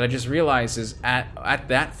that I just realized is at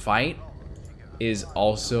that fight is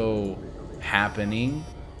also happening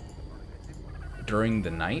during the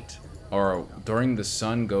night, or during the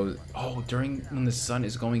sun goes. Oh, during when the sun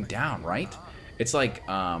is going down, right? It's like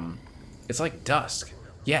dusk.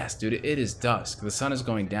 Yes, dude, it is dusk. The sun is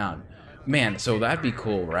going down. Man, so that'd be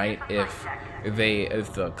cool, right? If the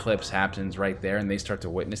eclipse happens right there and they start to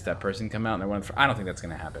witness that person come out and they're one. I don't think that's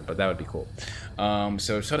gonna happen, but that would be cool.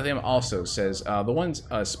 So Sodatham also says the one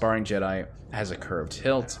sparring Jedi has a curved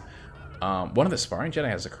hilt. One of the sparring Jedi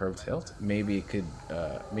has a curved hilt. Maybe it could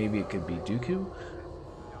be Dooku.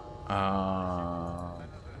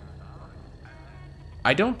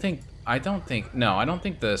 I don't think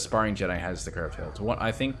the sparring Jedi has the curved hilt.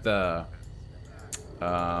 I think the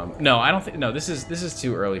this is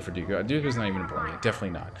too early for Dooku. Dooku's not even born yet.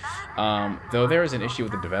 Definitely not. Though there is an issue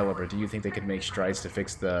with the developer, do you think they could make strides to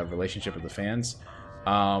fix the relationship with the fans?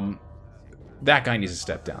 That guy needs to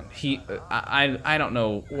step down. I don't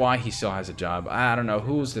know why he still has a job. I don't know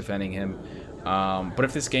who's defending him. But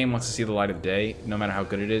if this game wants to see the light of day, no matter how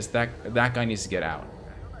good it is, that guy needs to get out.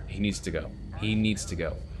 He needs to go. He needs to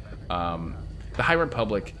go. The High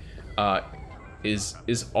Republic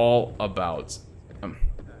is all about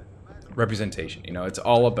representation. You know, it's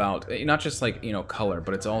all about not just like, you know, color,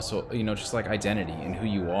 but it's also, you know, just like identity and who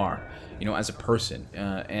you are, you know, as a person.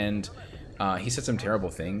 And he said some terrible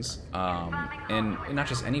things, and not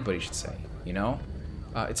just anybody should say, you know.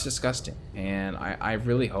 It's disgusting, and I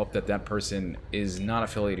really hope that person is not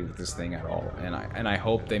affiliated with this thing at all, and I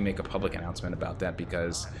hope they make a public announcement about that,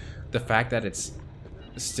 because the fact that it's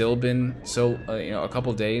still been so a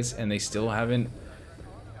couple days and they still haven't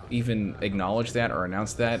even acknowledged that or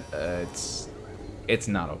announced that, it's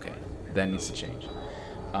not okay. That needs to change.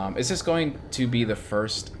 Is this going to be the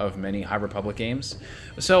first of many High Republic games?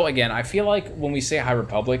 So again, I feel like when we say High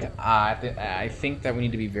Republic, I think that we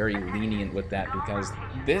need to be very lenient with that, because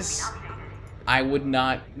this, I would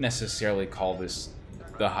not necessarily call this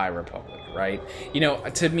the High Republic, right? You know,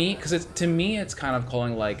 to me, because it's kind of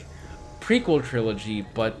calling like prequel trilogy,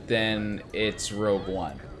 but then it's Rogue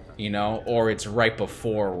One, you know, or it's right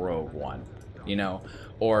before Rogue One. you know,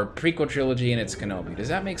 or prequel trilogy and it's Kenobi. Does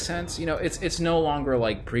that make sense? You know, it's no longer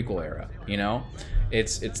like prequel era, you know,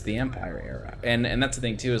 it's the Empire era, and that's the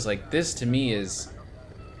thing too, is like this to me is,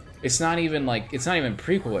 it's not even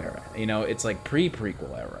prequel era, you know, it's like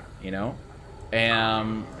pre-prequel era, you know,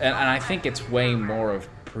 and I think it's way more of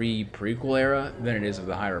pre-prequel era than it is of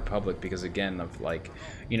the High Republic, because again of like,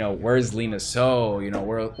 you know, where's Lina So, you know,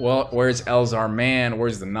 where's Elzar Mann,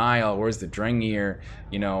 where's the Nile, where's the Drengir,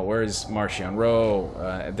 you know, where's Marchion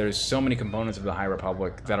Ro? There's so many components of the High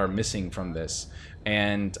Republic that are missing from this,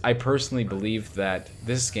 and I personally believe that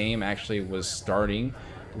this game actually was starting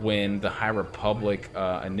when the High Republic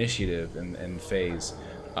initiative and phase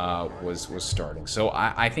was starting. So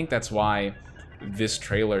I think that's why this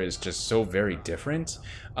trailer is just so very different.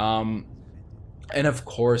 And of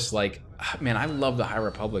course, like, man, I love the High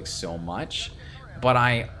Republic so much, but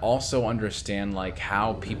I also understand like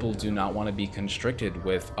how people do not want to be constricted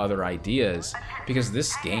with other ideas, because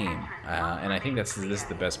this game, and I think this is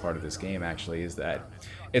the best part of this game actually, is that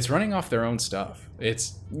it's running off their own stuff.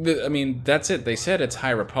 I mean, that's it. They said it's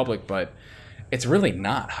High Republic, but it's really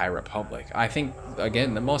not High Republic. I think,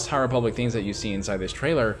 again, the most High Republic things that you see inside this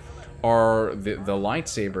trailer are the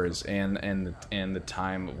lightsabers and the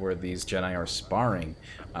time where these Jedi are sparring,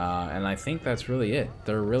 and I think that's really it.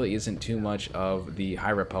 There really isn't too much of the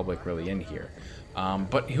High Republic really in here,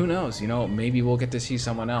 but who knows? You know, maybe we'll get to see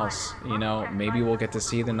someone else. You know, maybe we'll get to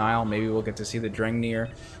see the Nile. Maybe we'll get to see the Drengir.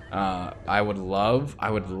 I would love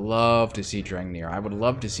to see Drengir. I would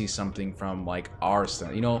love to see something from like our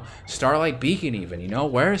stuff. You know, Starlight Beacon even. You know,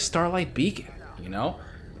 where is Starlight Beacon? You know,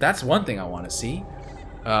 that's one thing I want to see.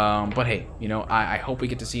 But hey, you know, I hope we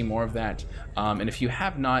get to see more of that. And if you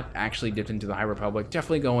have not actually dipped into the High Republic,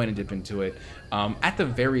 definitely go in and dip into it. At the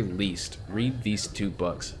very least, read these two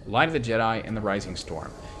books, Light of the Jedi and The Rising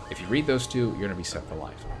Storm. If you read those two, you're going to be set for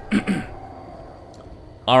life.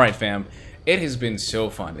 Alright, fam. It has been so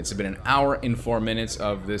fun. It's been an hour and 4 minutes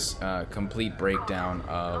of this complete breakdown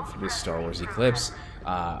of this Star Wars Eclipse.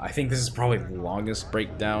 I think this is probably the longest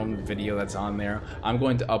breakdown video that's on there. I'm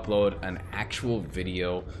going to upload an actual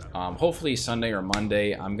video, hopefully Sunday or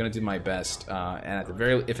Monday. I'm going to do my best, and at the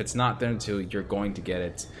very, if it's not there until, you're going to get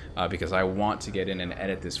it, because I want to get in and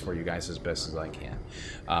edit this for you guys as best as I can,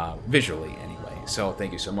 visually anyway. So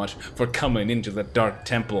thank you so much for coming into the Dark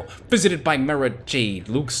Temple, visited by Mara Jade,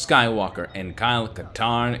 Luke Skywalker, and Kyle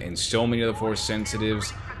Katarn, and so many other Force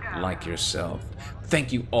sensitives like yourself.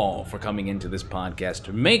 Thank you all for coming into this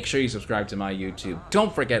podcast. Make sure you subscribe to my YouTube.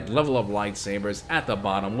 Don't forget Level Up Lightsabers at the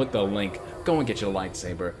bottom with the link. Go and get your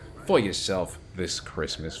lightsaber for yourself this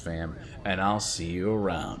Christmas, fam. And I'll see you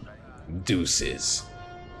around. Deuces.